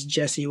as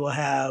Jesse will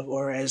have,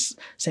 or as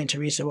Saint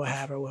Teresa will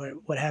have, or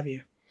what have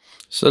you.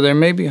 So there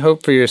may be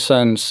hope for your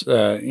son's,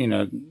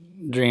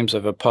 dreams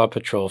of a Paw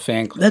Patrol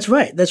fan club. That's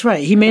right. That's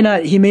right. He may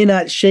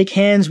not shake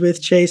hands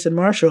with Chase and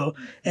Marshall,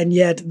 and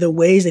yet the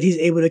ways that he's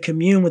able to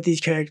commune with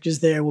these characters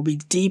there will be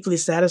deeply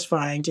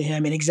satisfying to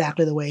him in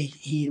exactly the way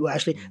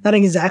not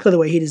exactly the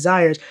way he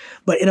desires,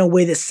 but in a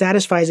way that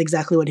satisfies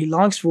exactly what he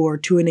longs for,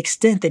 to an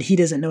extent that he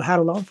doesn't know how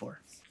to long for.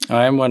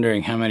 I'm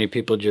wondering how many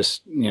people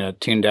just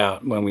tuned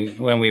out when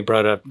we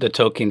brought up the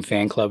Tolkien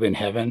fan club in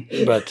heaven,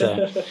 but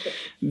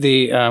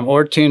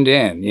or tuned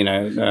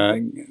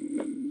in.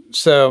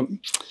 So.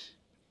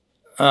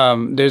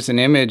 There's an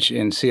image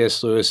in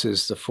C.S.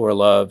 Lewis's The Four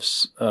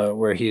Loves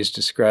where he's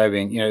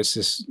describing, it's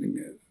this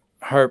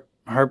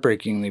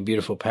heartbreakingly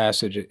beautiful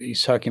passage.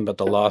 He's talking about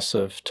the loss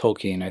of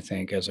Tolkien, I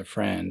think, as a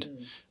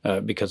friend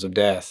because of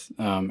death,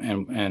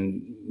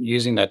 and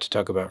using that to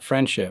talk about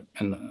friendship.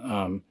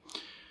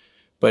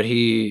 But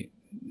he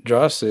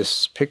draws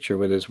this picture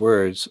with his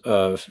words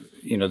of,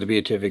 the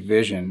beatific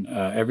vision,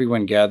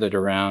 everyone gathered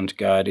around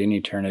God in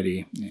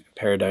eternity,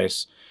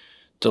 paradise,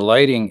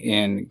 delighting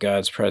in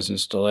God's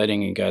presence,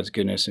 delighting in God's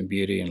goodness and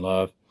beauty and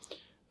love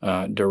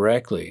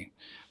directly.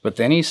 But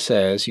then he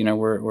says,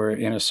 we're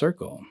in a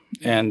circle,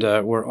 and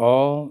we're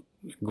all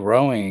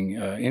growing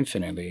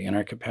infinitely in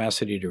our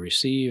capacity to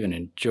receive and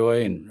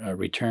enjoy and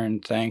return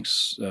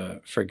thanks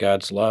for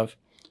God's love,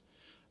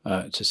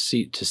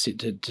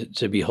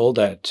 to behold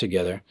that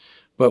together.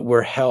 But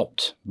we're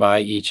helped by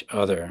each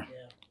other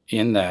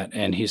in that.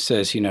 And he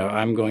says,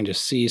 I'm going to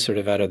see sort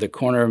of out of the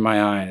corner of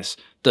my eyes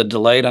the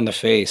delight on the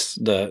face,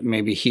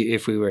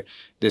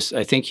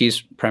 I think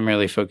he's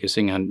primarily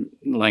focusing on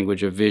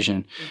language of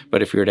vision,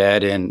 but if we were to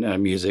add in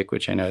music,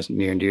 which I know is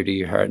near and dear to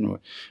your heart, and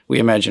we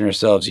imagine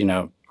ourselves,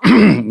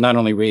 not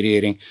only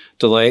radiating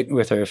delight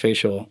with our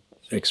facial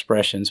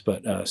expressions,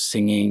 but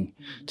singing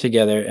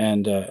together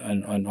and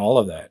all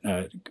of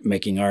that,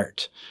 making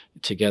art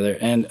together.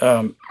 And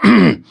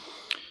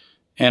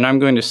and I'm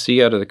going to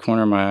see out of the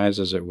corner of my eyes,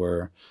 as it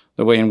were,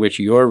 the way in which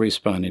you're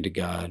responding to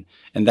God.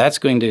 And that's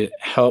going to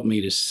help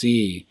me to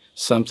see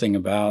something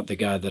about the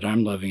God that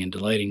I'm loving and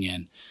delighting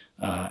in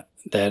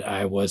that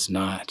I was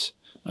not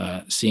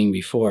seeing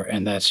before.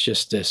 And that's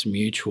just this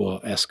mutual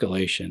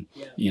escalation,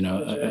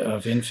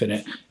 of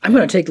infinite. I'm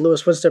going to take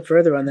Lewis one step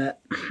further on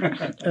that.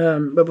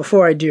 But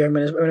before I do, I'm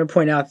going to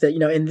point out that,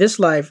 in this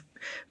life,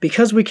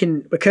 because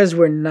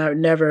we're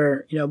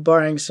never,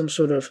 barring some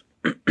sort of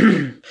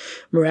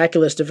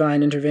miraculous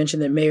divine intervention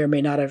that may or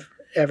may not have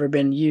ever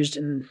been used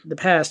in the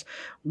past,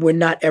 we're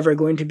not ever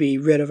going to be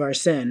rid of our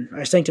sin.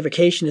 Our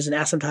sanctification is an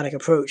asymptotic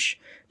approach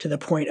to the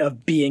point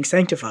of being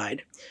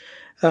sanctified.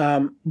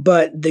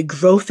 But the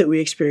growth that we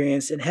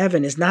experience in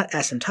heaven is not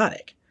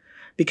asymptotic,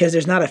 because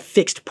there's not a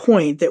fixed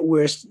point that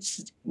we're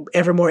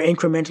ever more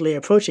incrementally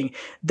approaching.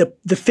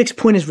 The fixed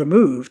point is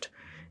removed,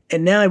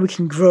 and now we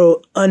can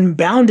grow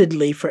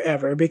unboundedly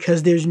forever,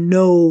 because there's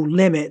no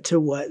limit to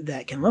what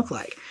that can look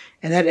like.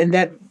 And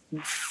that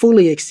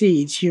fully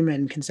exceeds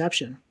human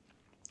conception.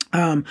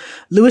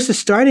 Lewis is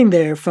starting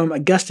there from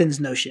Augustine's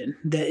notion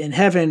that in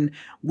heaven,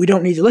 we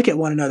don't need to look at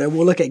one another.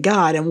 We'll look at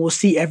God, and we'll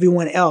see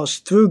everyone else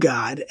through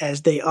God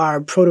as they are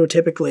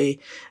prototypically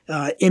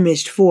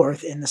imaged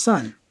forth in the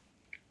Son.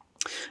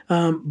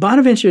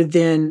 Bonaventure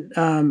then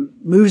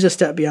moves a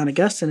step beyond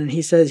Augustine, and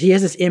he says he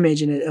has this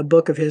image in a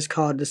book of his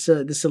called the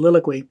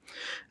Soliloquy,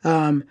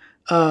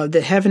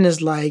 that heaven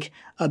is like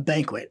a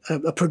banquet,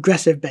 a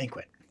progressive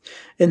banquet.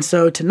 And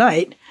so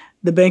tonight,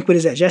 the banquet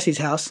is at Jesse's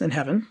house in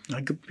heaven.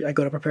 I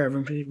go to prepare a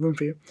room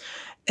for you.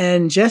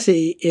 And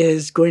Jesse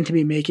is going to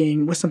be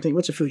making, what's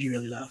a food you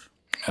really love?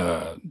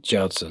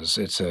 Jiaozi's.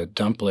 It's a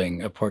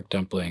pork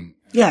dumpling.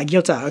 Yeah,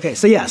 gyota. Okay,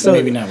 so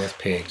maybe not with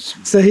pigs.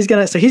 So he's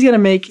gonna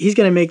make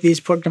these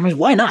pork dumplings.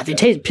 Why not?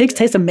 Pigs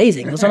taste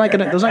amazing. Those are not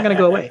gonna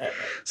go away.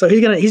 So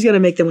he's gonna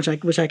make them,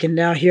 which I can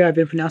now hear. I've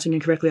been pronouncing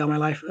incorrectly all my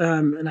life,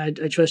 and I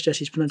trust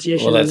Jesse's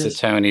pronunciation. Well, that's the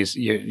Taiwanese.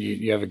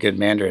 You have a good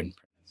Mandarin.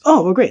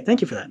 Oh, well, great.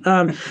 Thank you for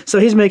that. So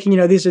he's making,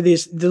 these are the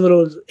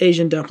little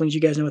Asian dumplings. You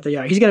guys know what they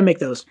are. He's going to make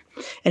those.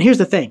 And here's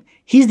the thing.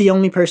 He's the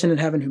only person in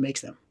heaven who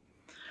makes them,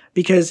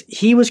 because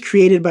he was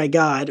created by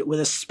God with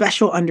a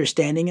special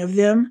understanding of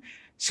them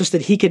such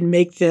that he could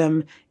make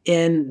them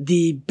in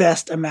the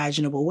best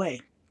imaginable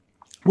way,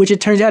 which it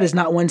turns out is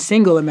not one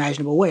single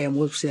imaginable way. And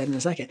we'll see that in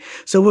a second.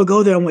 So we'll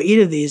go there and we'll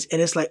eat of these.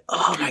 And it's like,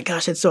 oh my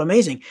gosh, that's so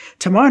amazing.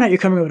 Tomorrow night, you're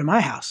coming over to my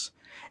house.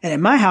 And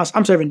in my house,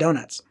 I'm serving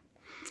donuts.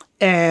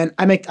 And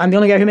I'm the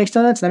only guy who makes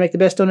donuts, and I make the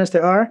best donuts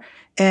there are.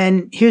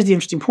 And here's the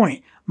interesting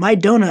point. My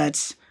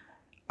donuts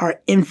are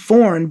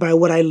informed by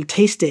what I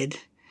tasted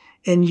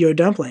in your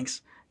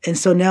dumplings. And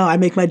so now I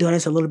make my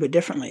donuts a little bit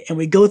differently. And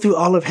we go through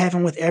all of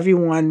heaven with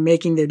everyone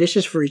making their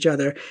dishes for each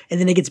other. And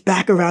then it gets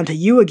back around to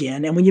you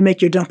again. And when you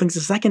make your dumplings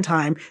the second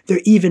time,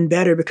 they're even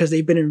better because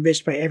they've been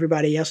enriched by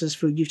everybody else's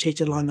food you've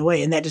tasted along the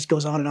way. And that just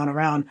goes on and on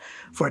around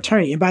for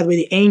eternity. And by the way,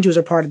 the angels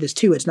are part of this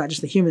too. It's not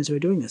just the humans who are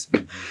doing this.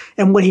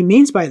 And what he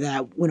means by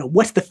that,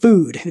 what's the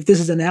food? If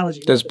this is an analogy.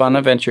 Does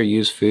Bonaventure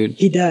use food?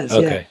 He does.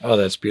 Okay. Yeah. Oh,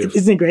 that's beautiful.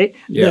 Isn't it great?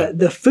 Yeah.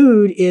 The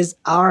food is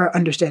our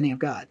understanding of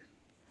God,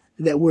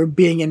 that we're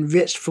being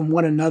enriched from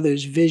one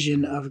another's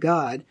vision of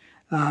God.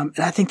 And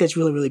I think that's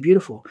really, really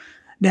beautiful.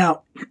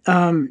 Now,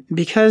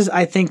 because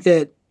I think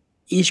that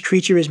each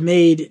creature is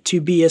made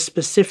to be a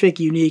specific,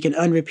 unique, and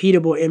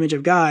unrepeatable image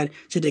of God,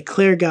 to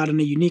declare God in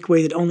a unique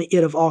way that only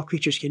it of all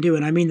creatures can do,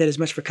 and I mean that as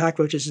much for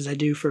cockroaches as I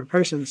do for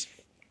persons,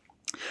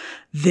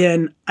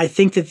 then I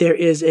think that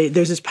there's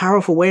this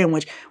powerful way in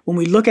which when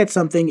we look at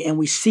something and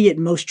we see it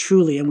most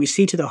truly and we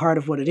see to the heart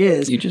of what it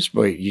is. You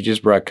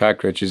just brought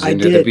cockroaches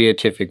into the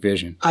beatific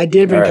vision. I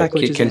did bring All right,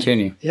 cockroaches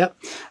continue. in. Yep.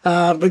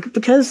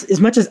 Because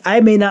as much as I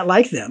may not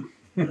like them,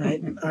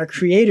 right, our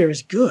Creator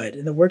is good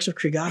and the works of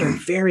God are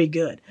very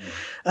good.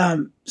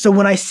 So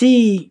when I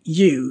see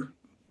you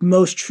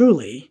most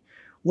truly,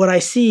 what I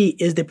see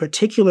is the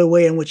particular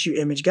way in which you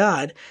image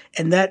God,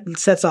 and that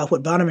sets off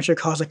what Bonaventure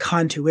calls a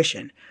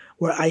contuition,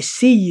 where I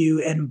see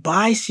you, and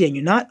by seeing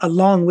you, not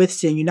along with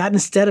seeing you, not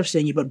instead of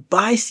seeing you, but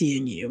by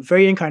seeing you,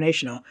 very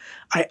incarnational,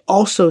 I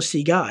also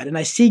see God. And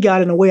I see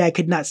God in a way I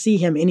could not see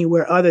him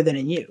anywhere other than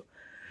in you.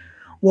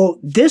 Well,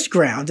 this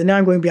grounds, and now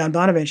I'm going beyond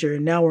Bonaventure,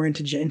 and now we're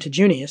into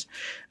Junius,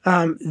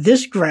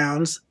 this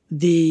grounds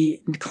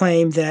the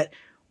claim that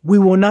we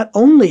will not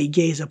only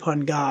gaze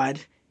upon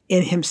God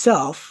in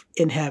himself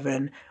in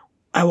heaven,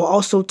 I will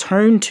also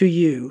turn to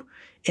you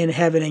in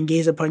heaven and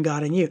gaze upon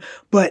God in you.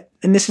 But,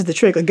 and this is the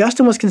trick,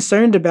 Augustine was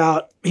concerned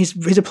about,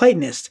 he's a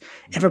Platonist,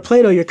 and for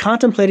Plato, you're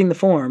contemplating the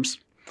forms,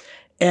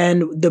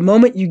 and the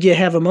moment you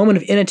have a moment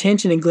of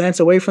inattention and glance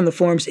away from the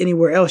forms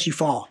anywhere else, you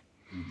fall.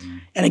 Mm-hmm.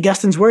 And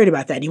Augustine's worried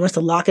about that. He wants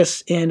to lock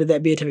us into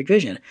that beatific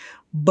vision.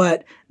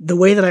 But the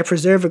way that I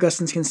preserve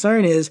Augustine's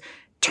concern is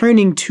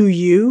turning to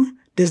you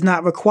does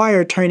not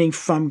require turning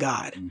from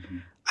God. Mm-hmm.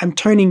 I'm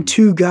turning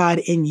to God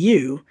in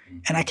you,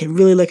 and I can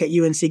really look at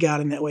you and see God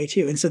in that way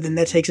too. And so then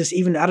that takes us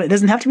even out. It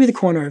doesn't have to be the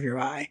corner of your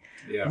eye.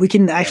 Yeah. We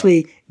can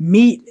actually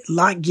meet,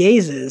 lock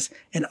gazes,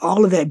 and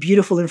all of that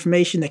beautiful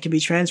information that can be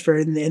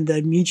transferred in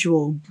the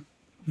mutual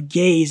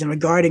gaze and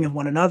regarding of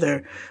one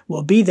another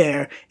will be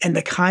there. And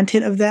the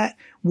content of that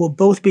will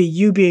both be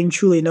you being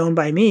truly known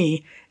by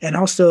me, and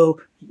also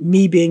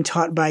me being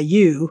taught by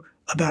you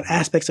about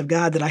aspects of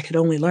God that I could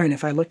only learn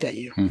if I looked at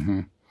you.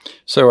 Mm-hmm.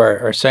 So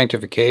our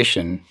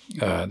sanctification,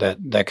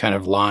 that kind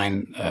of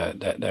line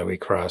that we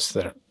cross,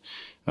 that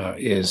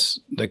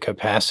is the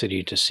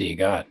capacity to see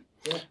God,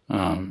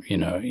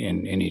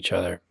 in each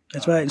other.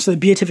 That's right. And so the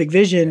beatific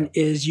vision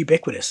is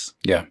ubiquitous.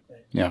 Yeah,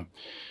 yeah.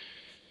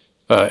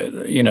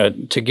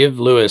 To give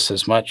Lewis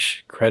as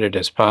much credit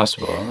as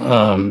possible,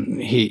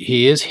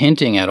 he is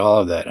hinting at all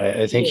of that.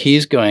 I think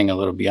he's going a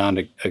little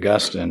beyond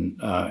Augustine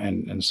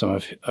and some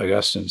of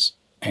Augustine's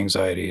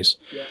anxieties.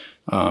 Yeah.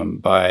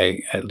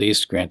 By at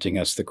least granting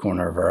us the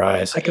corner of our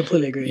eyes. I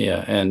completely agree.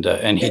 Yeah, and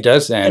he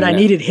does that. And I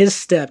needed his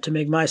step to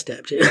make my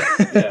step too.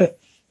 Yeah.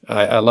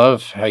 I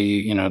love how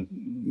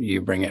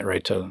you bring it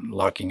right to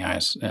locking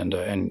eyes,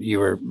 and you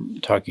were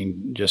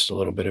talking just a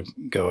little bit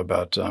ago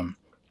about known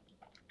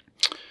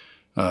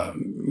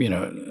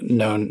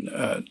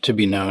to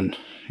be known,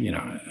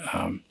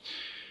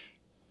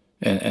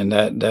 and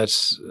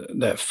that's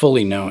that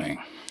fully knowing.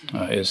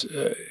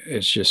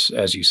 It's just,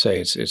 as you say,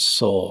 it's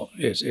soul.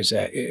 It's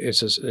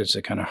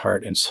a kind of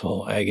heart and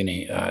soul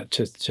agony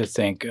to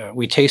think.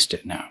 We taste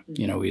it now.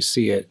 We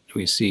see it.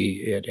 We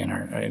see it in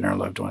our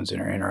loved ones, in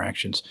our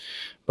interactions,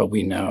 but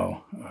we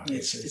know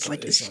it's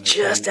like it's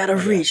just out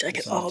of reach. I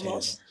can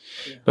almost.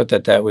 Yeah. But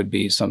that would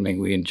be something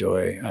we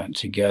enjoy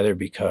together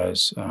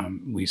because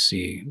we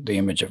see the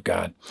image of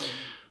God.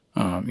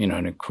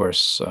 And of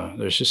course,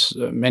 there's just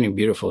many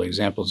beautiful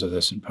examples of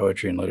this in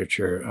poetry and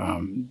literature.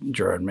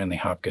 Gerard Manley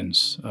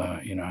Hopkins,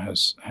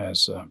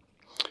 has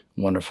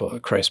wonderful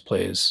Christ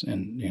plays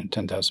in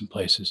 10,000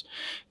 places.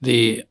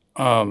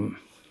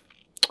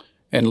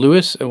 And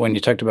Lewis, when you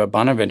talked about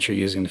Bonaventure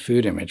using the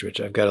food image, which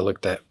I've got to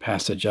look that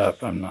passage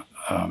up. I'm not.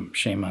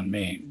 Shame on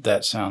me.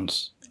 That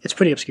sounds. It's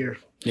pretty obscure.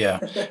 Yeah.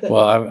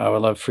 Well, I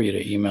would love for you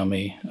to email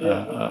me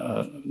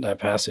that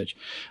passage.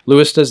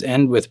 Lewis does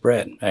end with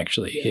bread,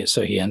 actually. Yeah.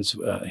 So he ends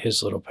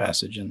his little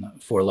passage in the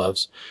Four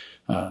Loves,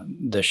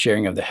 the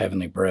sharing of the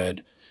heavenly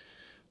bread.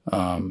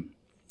 The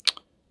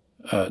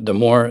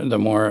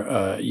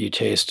more you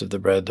taste of the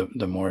bread,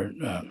 the more,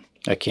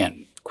 I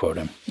can't quote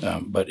him,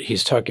 but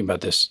he's talking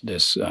about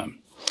this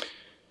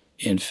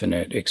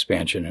infinite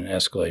expansion and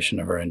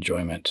escalation of our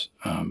enjoyment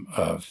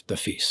of the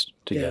feast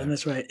together. Yeah,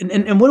 that's right.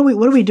 And what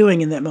are we doing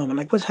in that moment?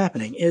 Like, what's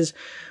happening is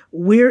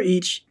we're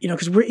each,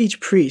 because we're each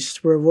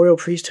priests. We're a royal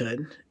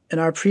priesthood, And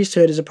our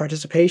priesthood is a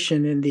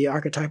participation in the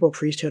archetypal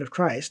priesthood of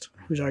Christ,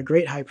 who's our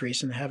great high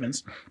priest in the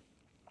heavens.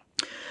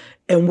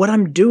 And what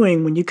I'm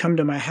doing when you come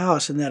to my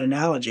house in that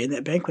analogy, in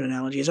that banquet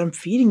analogy, is I'm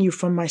feeding you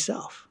from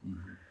myself.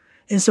 Mm-hmm.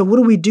 And so what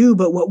do we do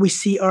but what we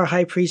see our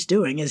high priest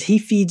doing is he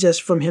feeds us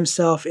from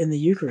himself in the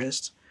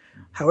Eucharist.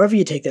 However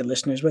you take that,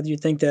 listeners, whether you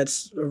think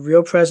that's a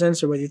real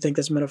presence or whether you think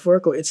that's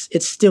metaphorical, it's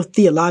still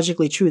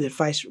theologically true that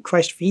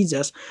Christ feeds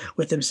us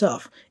with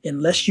himself.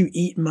 Unless you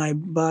eat my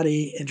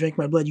body and drink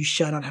my blood, you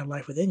shall not have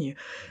life within you.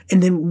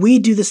 And then we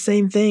do the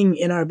same thing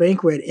in our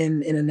banquet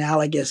in an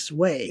analogous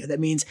way. That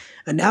means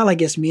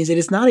analogous means that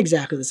it's not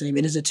exactly the same.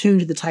 It is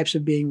attuned to the types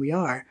of being we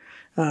are.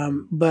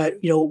 But,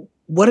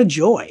 what a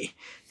joy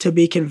to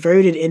be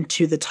converted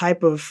into the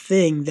type of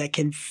thing that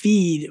can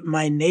feed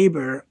my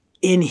neighbor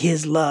in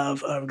his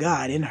love of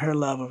God, in her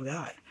love of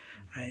God,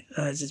 right?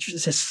 It's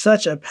just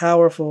such a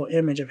powerful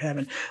image of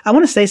heaven. I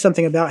want to say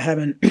something about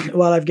heaven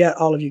while I've got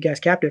all of you guys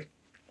captive,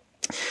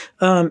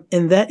 and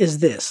that is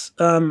this.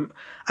 I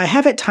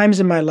have at times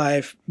in my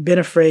life been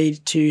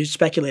afraid to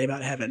speculate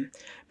about heaven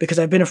because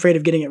I've been afraid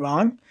of getting it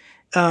wrong.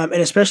 And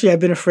especially I've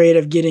been afraid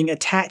of getting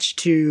attached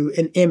to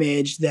an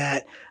image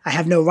that I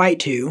have no right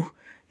to,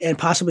 and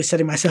possibly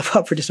setting myself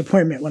up for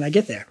disappointment when I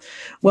get there.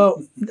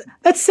 Well,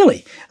 that's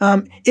silly.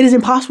 It is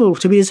impossible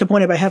to be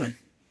disappointed by heaven.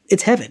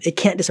 It's heaven. It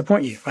can't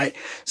disappoint you, right?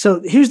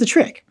 So here's the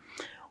trick.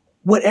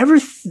 Whatever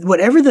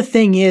the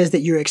thing is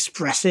that you're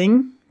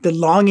expressing, the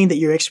longing that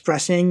you're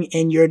expressing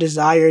in your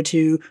desire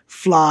to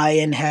fly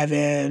in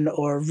heaven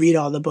or read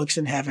all the books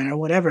in heaven or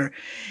whatever,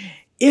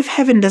 if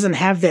heaven doesn't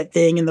have that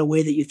thing in the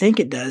way that you think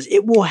it does,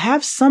 it will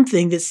have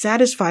something that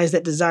satisfies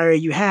that desire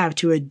you have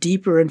to a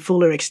deeper and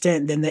fuller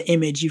extent than the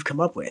image you've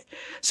come up with.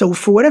 So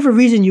for whatever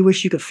reason you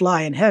wish you could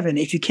fly in heaven,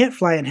 if you can't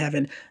fly in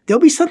heaven,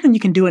 there'll be something you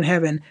can do in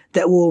heaven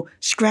that will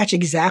scratch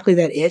exactly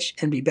that itch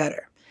and be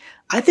better.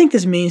 I think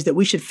this means that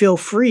we should feel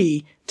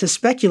free to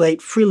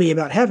speculate freely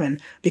about heaven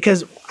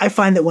because I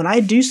find that when I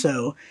do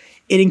so,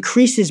 it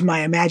increases my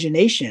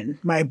imagination,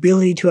 my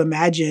ability to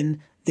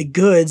imagine the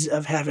goods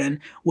of heaven,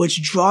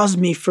 which draws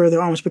me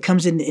further on, which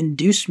becomes an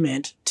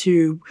inducement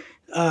to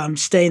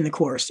stay in the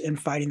course and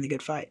fighting the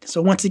good fight.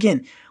 So once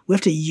again, we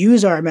have to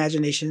use our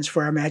imaginations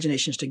for our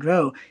imaginations to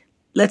grow.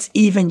 Let's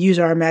even use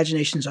our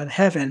imaginations on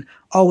heaven,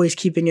 always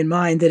keeping in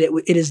mind that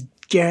it is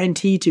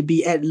guaranteed to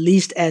be at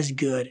least as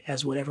good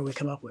as whatever we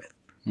come up with.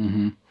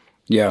 Mm-hmm.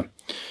 Yeah.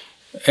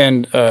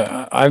 And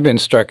I've been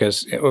struck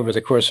as over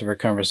the course of our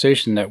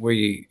conversation that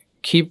we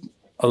keep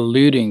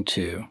alluding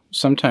to,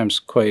 sometimes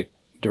quite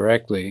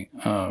directly,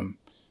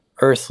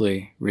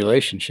 earthly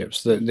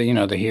relationships,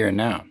 the here and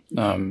now,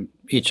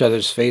 each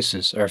other's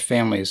faces, our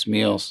families,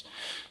 meals,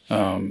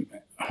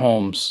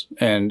 homes,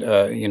 and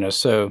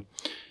so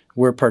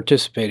we're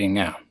participating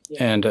now,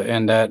 yeah.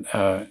 and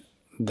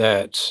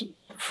that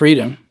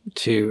freedom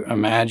to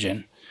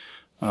imagine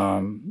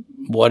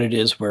what it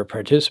is we're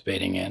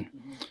participating in,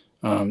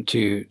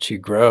 to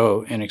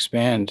grow and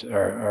expand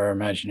our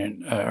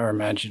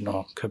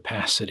imaginal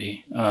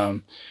capacity.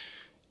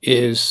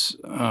 Is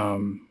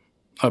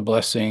a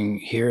blessing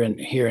here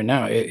and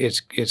now.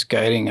 It's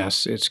guiding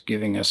us. It's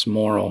giving us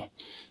moral.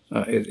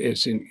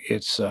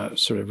 It's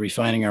sort of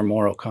refining our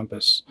moral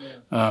compass,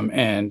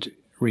 and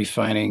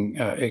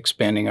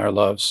expanding our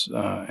loves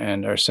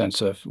and our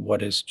sense of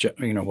what is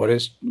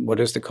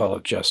the call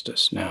of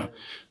justice now.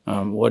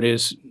 What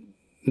is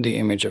the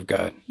image of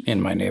God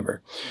in my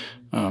neighbor?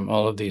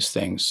 All of these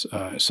things.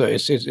 So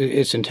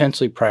it's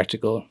intensely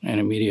practical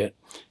and immediate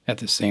at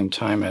the same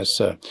time as,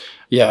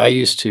 I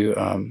used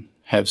to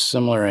have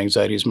similar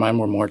anxieties. Mine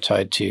were more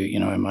tied to,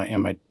 am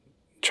I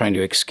trying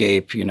to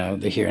escape,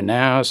 the here and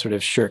now, sort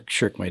of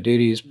shirk my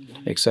duties,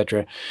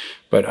 etc.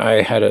 But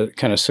I had a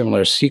kind of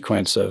similar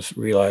sequence of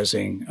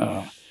realizing,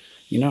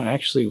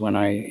 actually when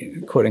I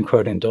quote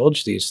unquote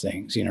indulge these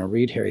things,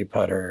 read Harry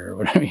Potter or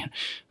whatever,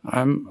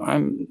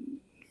 I'm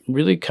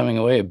really coming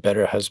away a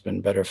better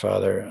husband, better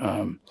father,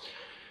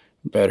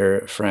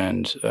 better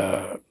friend,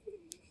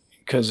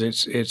 because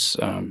it's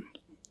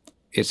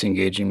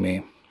engaging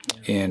me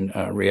in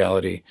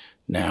reality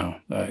now,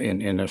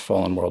 in a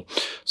fallen world.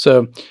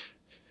 So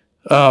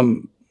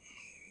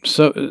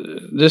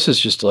this is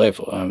just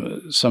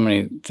delightful. So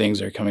many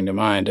things are coming to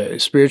mind.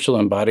 Spiritual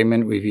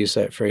embodiment, we've used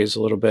that phrase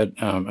a little bit.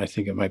 I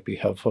think it might be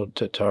helpful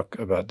to talk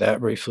about that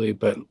briefly,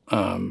 but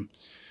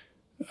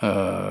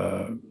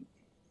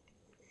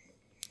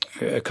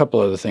a couple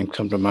other things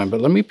come to mind,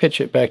 but let me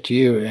pitch it back to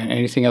you.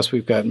 Anything else?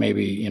 We've got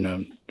maybe,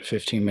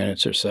 15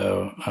 minutes or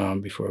so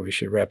before we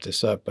should wrap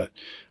this up, but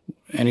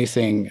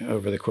anything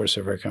over the course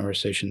of our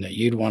conversation that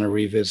you'd want to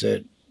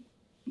revisit,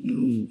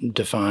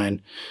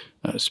 define?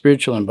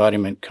 Spiritual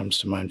embodiment comes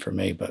to mind for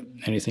me, but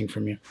anything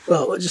from you?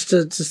 Well, just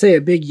to say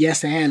a big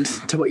yes and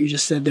to what you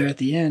just said there at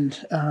the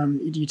end,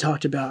 you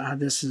talked about how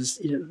this is,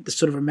 the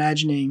sort of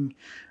imagining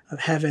of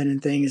heaven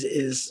and things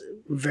is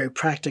very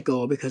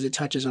practical because it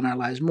touches on our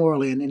lives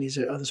morally and these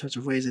are other sorts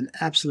of ways, and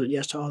absolute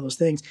yes to all those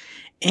things.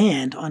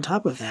 And on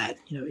top of that,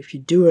 if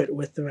you do it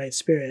with the right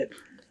spirit,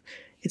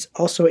 it's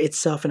also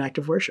itself an act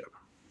of worship.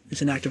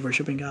 It's an act of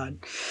worshiping God.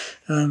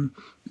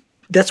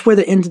 that's where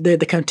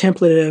the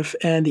contemplative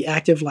and the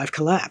active life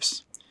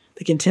collapse.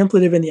 The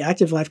contemplative and the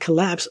active life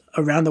collapse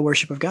around the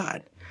worship of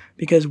God,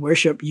 because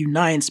worship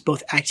unites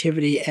both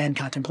activity and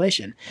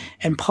contemplation.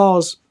 And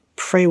Paul's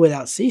pray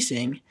without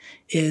ceasing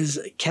is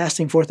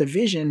casting forth a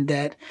vision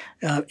that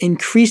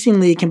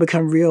increasingly can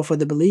become real for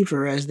the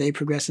believer as they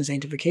progress in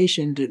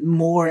sanctification. That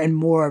more and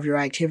more of your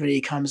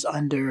activity comes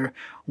under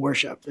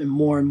worship, and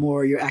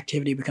more your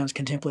activity becomes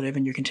contemplative,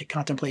 and your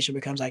contemplation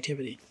becomes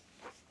activity.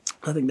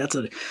 I think that's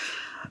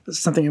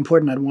something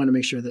important I'd want to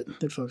make sure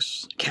that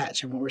folks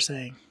catch in what we're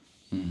saying.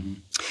 Mm-hmm.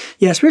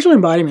 Yeah, spiritual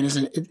embodiment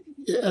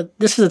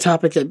this is a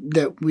topic that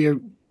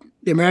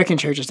the American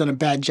church has done a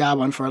bad job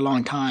on for a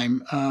long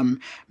time,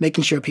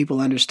 making sure people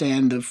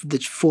understand the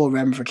full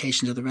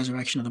ramifications of the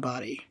resurrection of the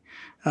body.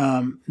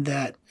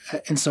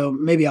 And so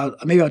maybe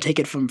I'll take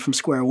it from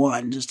square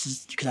one,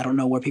 just because I don't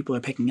know where people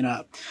are picking it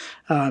up.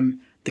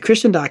 The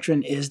Christian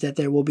doctrine is that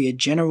there will be a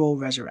general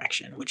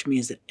resurrection, which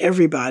means that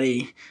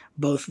everybody,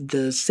 both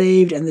the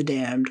saved and the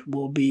damned,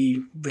 will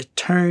be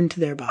returned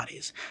to their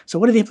bodies. So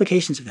what are the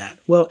implications of that?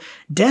 Well,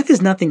 death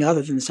is nothing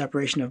other than the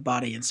separation of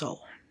body and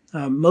soul.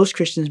 Most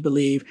Christians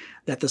believe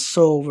that the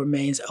soul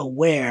remains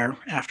aware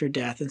after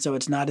death, and so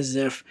it's not as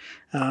if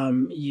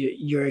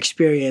your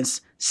experience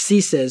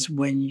ceases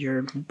when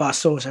your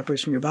soul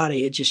separates from your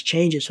body. It just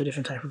changes to a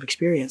different type of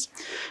experience.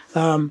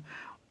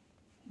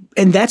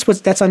 And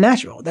that's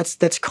unnatural.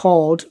 That's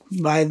called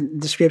by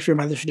the scripture and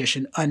by the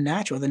tradition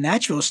unnatural. The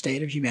natural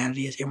state of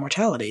humanity is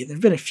immortality. There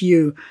have been a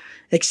few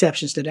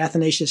exceptions to that.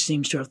 Athanasius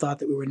seems to have thought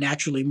that we were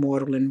naturally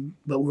mortal,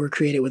 but we were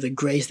created with a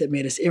grace that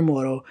made us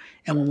immortal.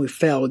 And when we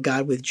fell,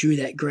 God withdrew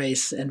that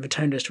grace and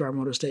returned us to our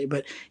mortal state.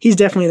 But he's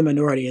definitely the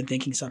minority in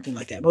thinking something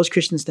like that. Most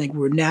Christians think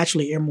we're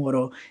naturally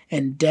immortal,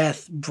 and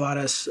death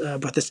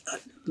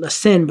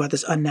sin brought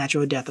this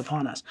unnatural death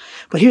upon us.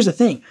 But here's the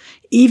thing: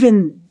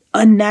 even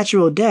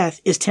unnatural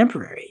death is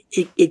temporary.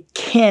 It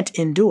can't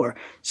endure.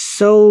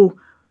 So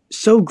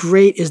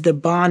great is the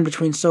bond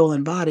between soul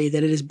and body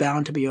that it is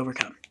bound to be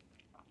overcome.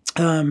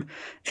 And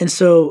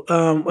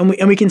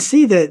we can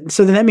see that.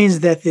 So then that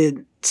means that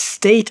the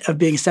state of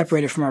being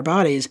separated from our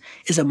bodies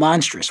is a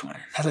monstrous one.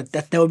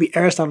 That would be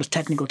Aristotle's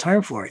technical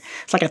term for it.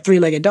 It's like a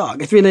three-legged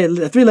dog. A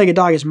three-legged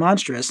dog is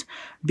monstrous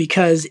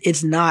because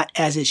it's not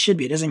as it should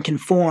be. It doesn't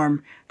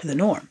conform to the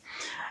norm.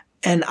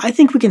 And I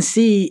think we can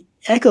see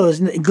echoes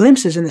and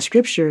glimpses in the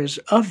scriptures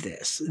of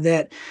this,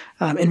 that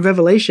in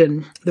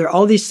Revelation, there are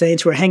all these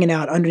saints who are hanging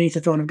out underneath the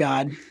throne of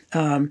God.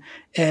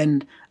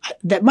 And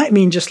that might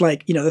mean just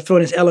like, the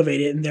throne is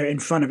elevated and they're in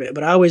front of it.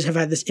 But I always have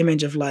had this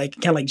image of kind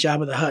of like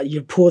Jabba the Hutt.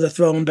 You pull the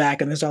throne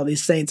back and there's all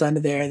these saints under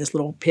there in this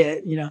little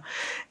pit,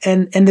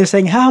 and they're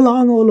saying, "How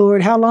long, O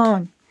Lord, how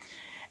long?"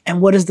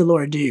 And what does the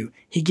Lord do?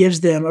 He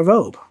gives them a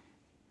robe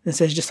and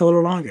says, "Just a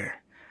little longer."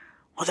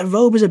 Well, the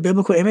robe is a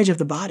biblical image of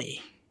the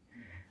body.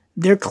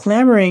 They're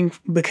clamoring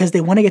because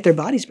they want to get their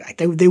bodies back.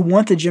 They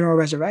want the general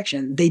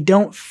resurrection. They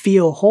don't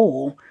feel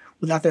whole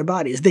without their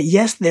bodies. That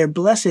yes, they're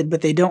blessed, but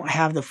they don't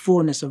have the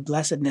fullness of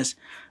blessedness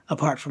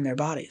apart from their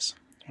bodies.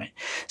 Right?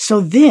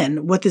 So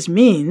then what this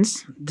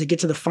means, to get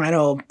to the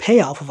final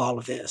payoff of all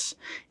of this,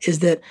 is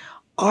that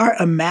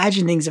our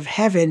imaginings of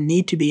heaven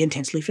need to be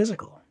intensely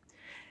physical.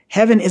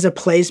 Heaven is a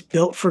place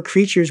built for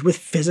creatures with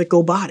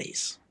physical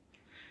bodies.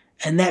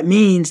 And that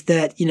means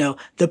that,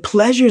 the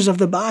pleasures of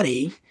the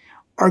body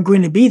are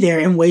going to be there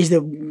in ways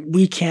that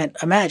we can't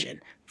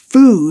imagine.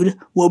 Food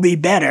will be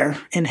better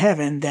in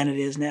heaven than it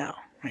is now,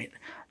 right?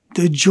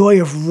 The joy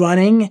of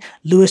running.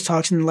 Lewis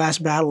talks in The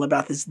Last Battle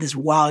about this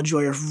wild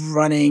joy of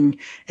running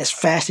as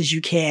fast as you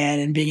can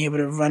and being able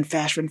to run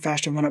faster and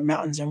faster and run up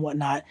mountains and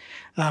whatnot.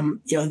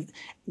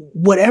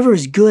 Whatever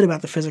is good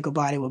about the physical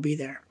body will be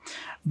there.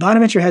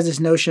 Bonaventure has this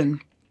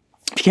notion.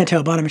 If you can't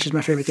tell, Bonaventure is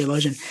my favorite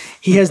theologian.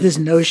 He has this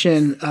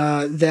notion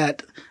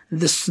that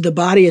the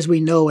body as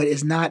we know it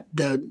is not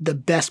the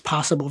best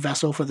possible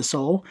vessel for the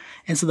soul.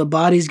 And so the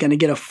body is going to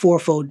get a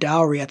fourfold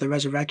dowry at the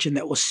resurrection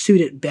that will suit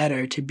it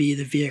better to be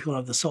the vehicle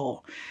of the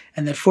soul.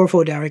 And that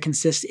fourfold dowry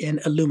consists in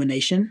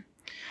illumination.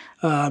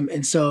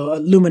 And so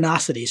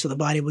luminosity, so the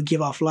body will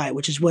give off light,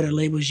 which is what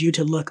enables you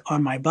to look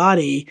on my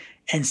body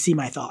and see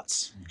my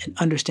thoughts and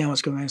understand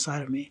what's going on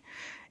inside of me.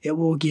 It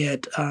will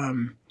get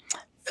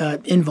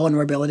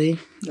invulnerability,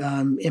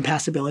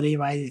 impassibility,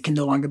 right? It can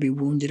no longer be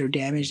wounded or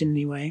damaged in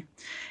any way.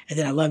 And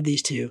then I love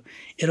these two.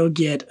 It'll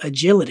get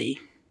agility,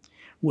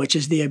 which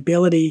is the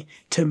ability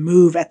to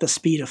move at the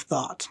speed of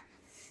thought.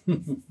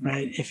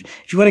 Right? If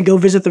you want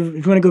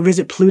to go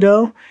visit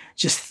Pluto,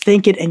 just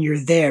think it and you're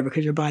there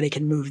because your body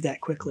can move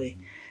that quickly.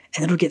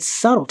 And it'll get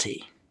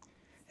subtlety.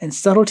 And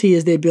subtlety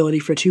is the ability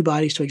for two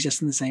bodies to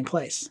exist in the same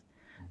place.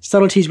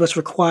 Subtlety is what's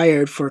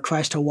required for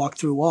Christ to walk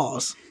through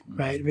walls,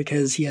 right?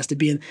 Because he has to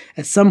be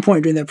at some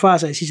point during that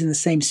process, he's in the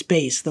same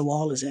space the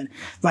wall is in.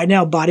 Right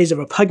now, bodies are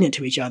repugnant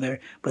to each other,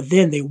 but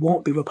then they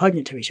won't be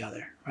repugnant to each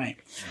other, right?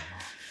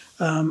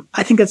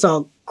 I think that's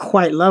all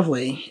quite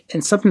lovely.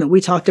 And something that we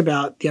talked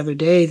about the other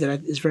day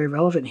that is very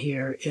relevant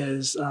here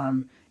is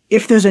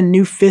if there's a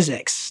new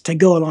physics to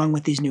go along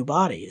with these new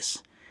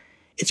bodies,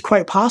 it's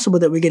quite possible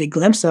that we get a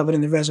glimpse of it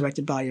in the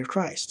resurrected body of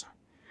Christ.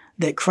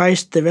 That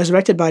Christ, the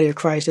resurrected body of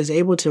Christ, is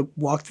able to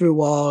walk through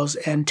walls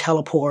and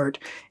teleport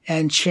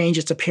and change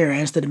its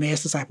appearance. The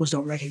Emmaus disciples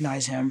don't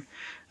recognize him.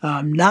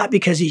 Not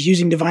because he's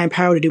using divine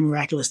power to do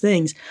miraculous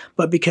things,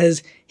 but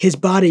because his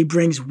body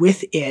brings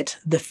with it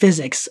the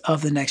physics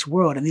of the next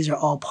world. And these are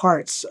all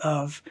parts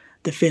of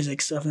the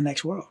physics of the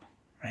next world,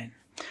 right?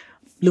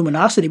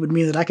 Luminosity would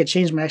mean that I could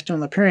change my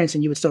external appearance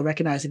and you would still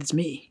recognize that it's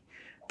me,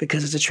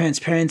 because it's a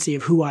transparency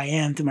of who I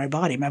am through my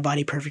body. My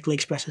body perfectly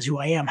expresses who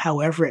I am,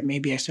 however it may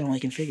be externally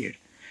configured.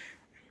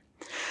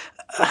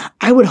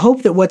 I would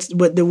hope that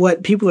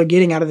what people are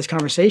getting out of this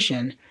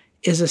conversation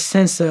is a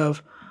sense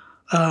of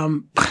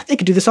they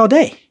could do this all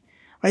day,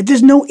 right?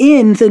 There's no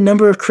end to the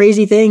number of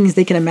crazy things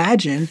they can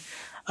imagine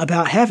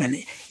about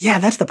heaven. Yeah,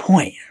 that's the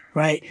point,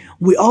 right?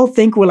 We all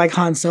think we're like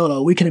Han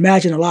Solo. We can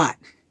imagine a lot.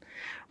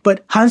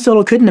 But Han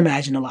Solo couldn't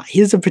imagine a lot. He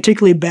does a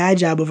particularly bad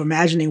job of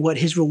imagining what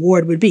his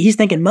reward would be. He's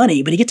thinking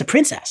money, but he gets a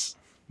princess.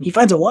 He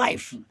finds a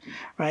wife,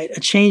 right? A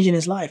change in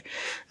his life.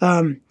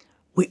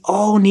 We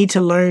all need to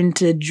learn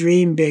to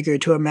dream bigger,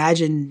 to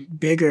imagine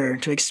bigger,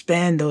 to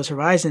expand those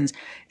horizons.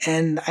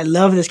 And I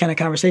love this kind of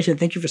conversation.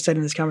 Thank you for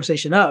setting this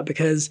conversation up,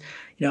 because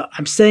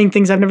I'm saying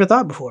things I've never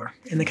thought before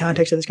in the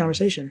context of this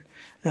conversation.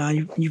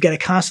 You've got to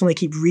constantly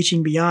keep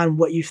reaching beyond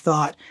what you've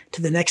thought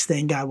to the next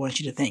thing God wants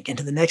you to think, and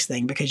to the next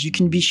thing, because you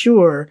can be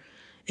sure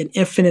an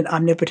infinite,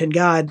 omnipotent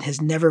God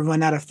has never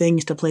run out of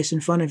things to place in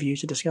front of you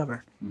to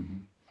discover. Mm-hmm.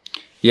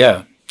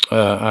 Yeah,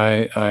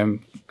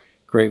 I'm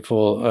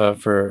grateful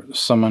for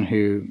someone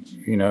who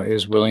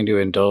is willing to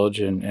indulge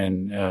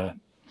and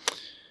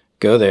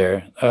go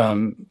there.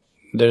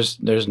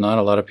 There's not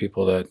a lot of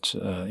people that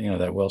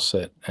that will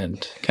sit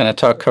and kind of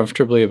talk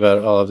comfortably about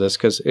all of this,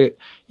 because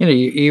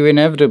you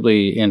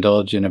inevitably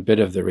indulge in a bit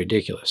of the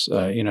ridiculous.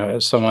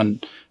 As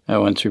someone I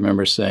once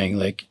remember saying,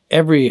 like,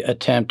 every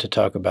attempt to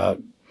talk about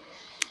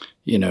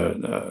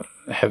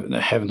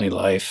heavenly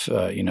life,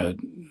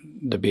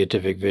 the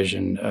beatific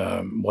vision,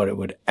 what it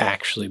would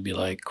actually be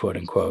like, quote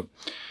unquote,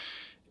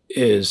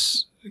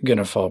 is going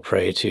to fall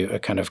prey to a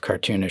kind of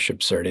cartoonish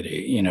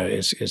absurdity.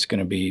 It's going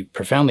to be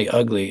profoundly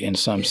ugly in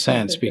some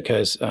sense,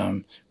 because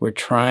we're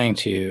trying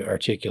to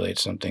articulate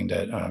something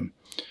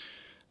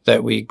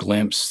that we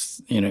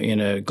glimpse, in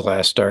a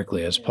glass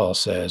darkly, as Paul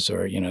says,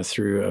 or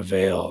through a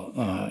veil.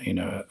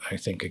 I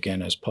think,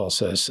 again, as Paul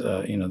says,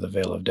 the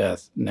veil of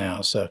death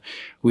now. So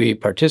we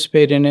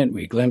participate in it,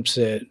 we glimpse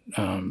it,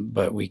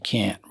 but we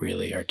can't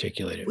really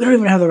articulate it. We don't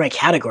even have the right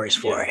categories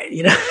for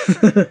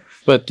it,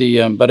 But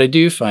I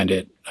do find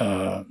it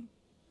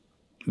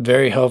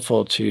very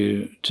helpful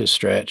to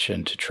stretch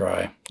and to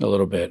try a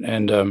little bit.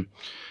 And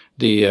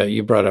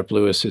you brought up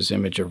Lewis's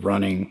image of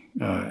running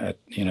at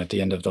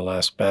the end of the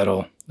last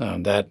battle.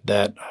 That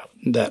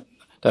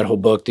whole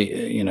book.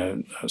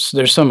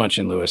 There's so much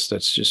in Lewis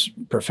that's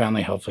just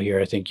profoundly helpful here.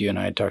 I think you and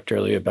I had talked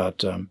earlier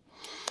about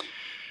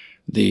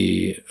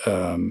the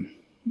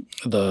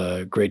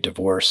Great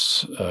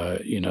Divorce.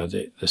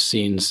 The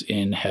scenes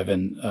in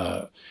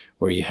heaven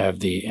where you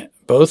have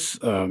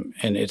both, and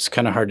it's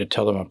kind of hard to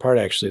tell them apart,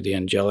 actually, the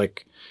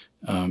angelic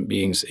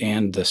beings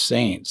and the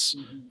saints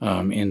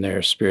in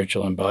their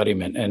spiritual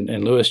embodiment.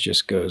 And Lewis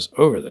just goes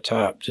over the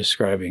top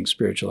describing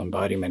spiritual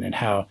embodiment and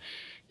how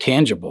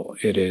tangible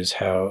it is,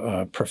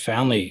 how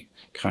profoundly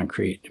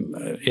concrete.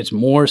 It's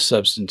more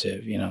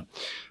substantive,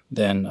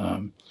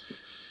 than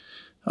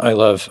I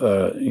love,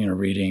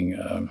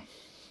 reading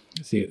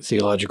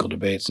theological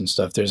debates and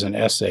stuff. There's an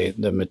essay,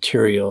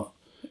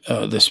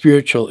 The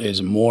Spiritual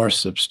is More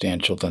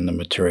Substantial Than the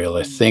Material,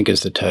 I think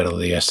is the title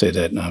of the essay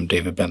that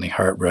David Bentley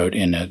Hart wrote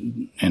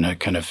in a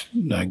kind of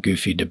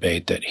goofy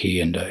debate that he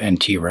and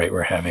N.T. Wright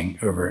were having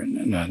over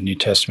New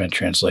Testament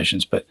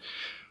translations. But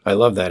I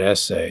love that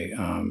essay,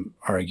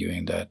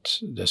 arguing that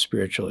the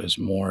spiritual is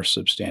more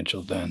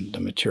substantial than the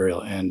material.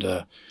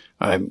 And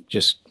I'm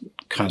just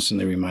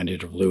constantly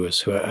reminded of Lewis,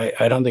 who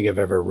I don't think I've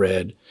ever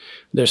read.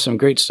 There's some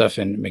great stuff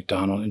in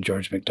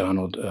George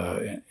MacDonald,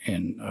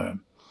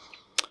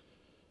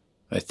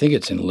 I think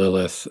it's in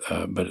Lilith,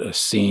 but a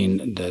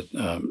scene that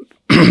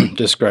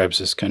describes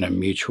this kind of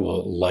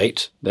mutual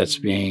light that's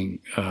being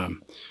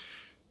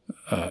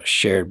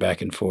shared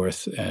back and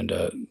forth.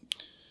 And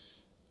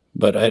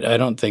but I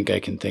don't think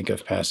I can think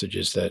of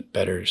passages that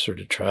better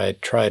sort of try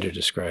to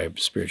describe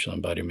spiritual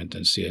embodiment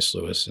than C.S.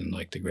 Lewis and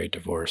like The Great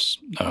Divorce,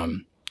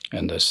 and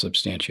the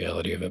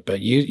substantiality of it. But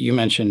you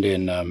mentioned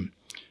in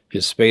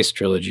his space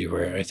trilogy,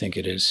 where I think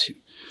it is.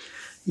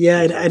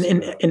 Yeah,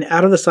 and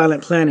Out of the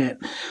Silent Planet,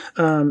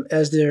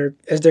 as they're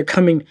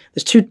coming,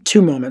 there's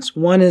two moments.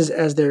 One is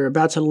as they're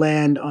about to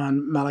land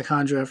on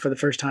Malacandra for the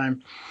first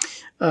time,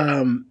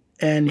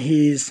 and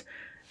he's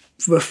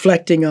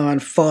reflecting on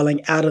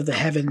falling out of the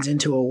heavens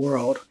into a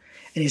world,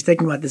 and he's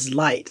thinking about this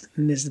light,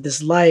 and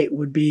this light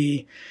would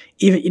be,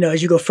 even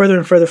as you go further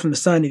and further from the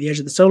sun to the edge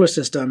of the solar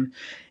system,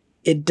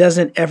 it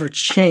doesn't ever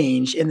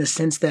change in the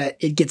sense that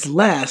it gets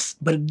less,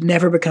 but it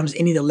never becomes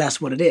any the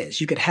less what it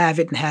is. You could have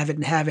it and have it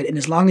and have it, and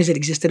as long as it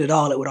existed at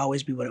all, it would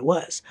always be what it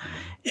was.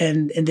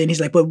 And then he's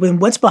like, but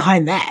what's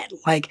behind that?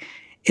 Like,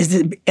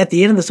 at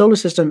the end of the solar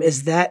system,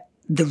 is that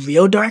the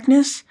real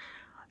darkness?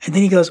 And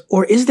then he goes,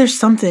 or is there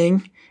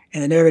something,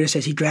 and the narrator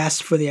says he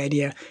grasps for the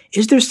idea,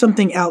 is there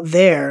something out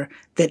there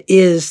that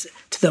is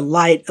to the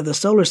light of the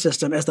solar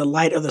system as the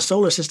light of the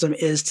solar system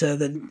is to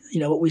the,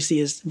 what we see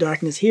as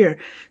darkness here,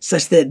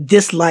 such that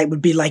this light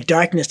would be like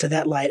darkness to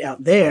that light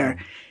out there.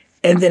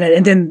 And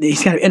then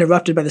he's kind of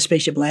interrupted by the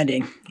spaceship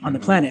landing on the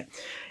planet.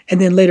 And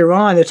then later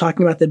on, they're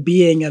talking about the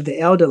being of the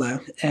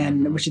Eldela,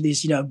 and which are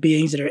these,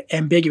 beings that are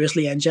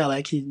ambiguously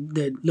angelic.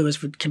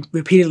 Lewis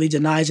repeatedly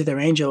denies that they're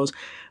angels,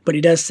 but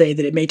he does say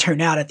that it may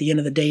turn out at the end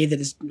of the day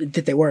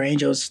that they were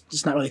angels.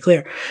 It's not really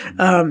clear.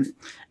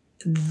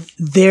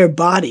 Their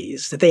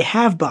bodies, that they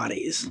have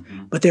bodies,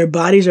 but their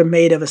bodies are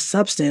made of a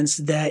substance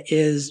that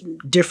is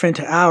different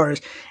to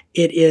ours.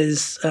 It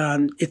is,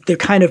 they're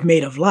kind of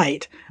made of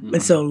light.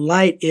 And so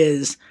light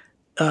is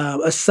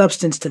a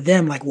substance to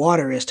them like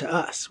water is to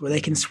us, where they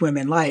can swim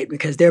in light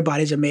because their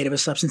bodies are made of a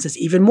substance that's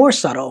even more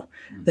subtle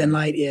than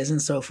light is,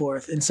 and so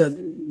forth. And so,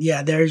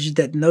 there's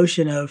that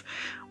notion of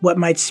what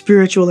might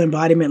spiritual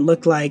embodiment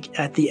look like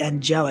at the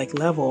angelic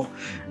level.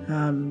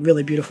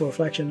 Really beautiful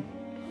reflection.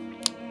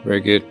 Very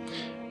good.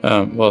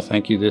 Well,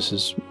 thank you. This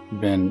has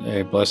been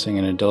a blessing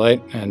and a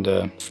delight,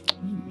 and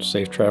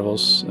safe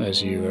travels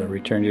as you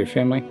return to your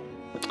family.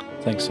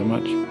 Thanks so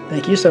much.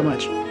 Thank you so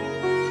much.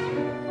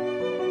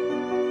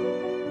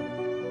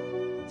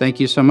 Thank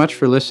you so much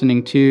for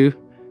listening to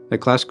the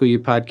Classical U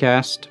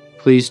podcast.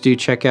 Please do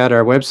check out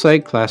our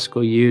website,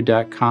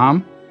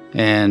 classicalu.com,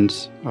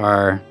 and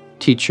our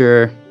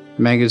teacher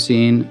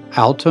magazine,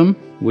 Altum.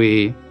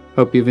 We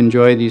hope you've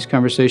enjoyed these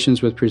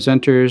conversations with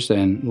presenters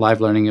and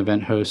live learning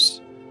event hosts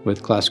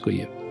with Classical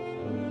U.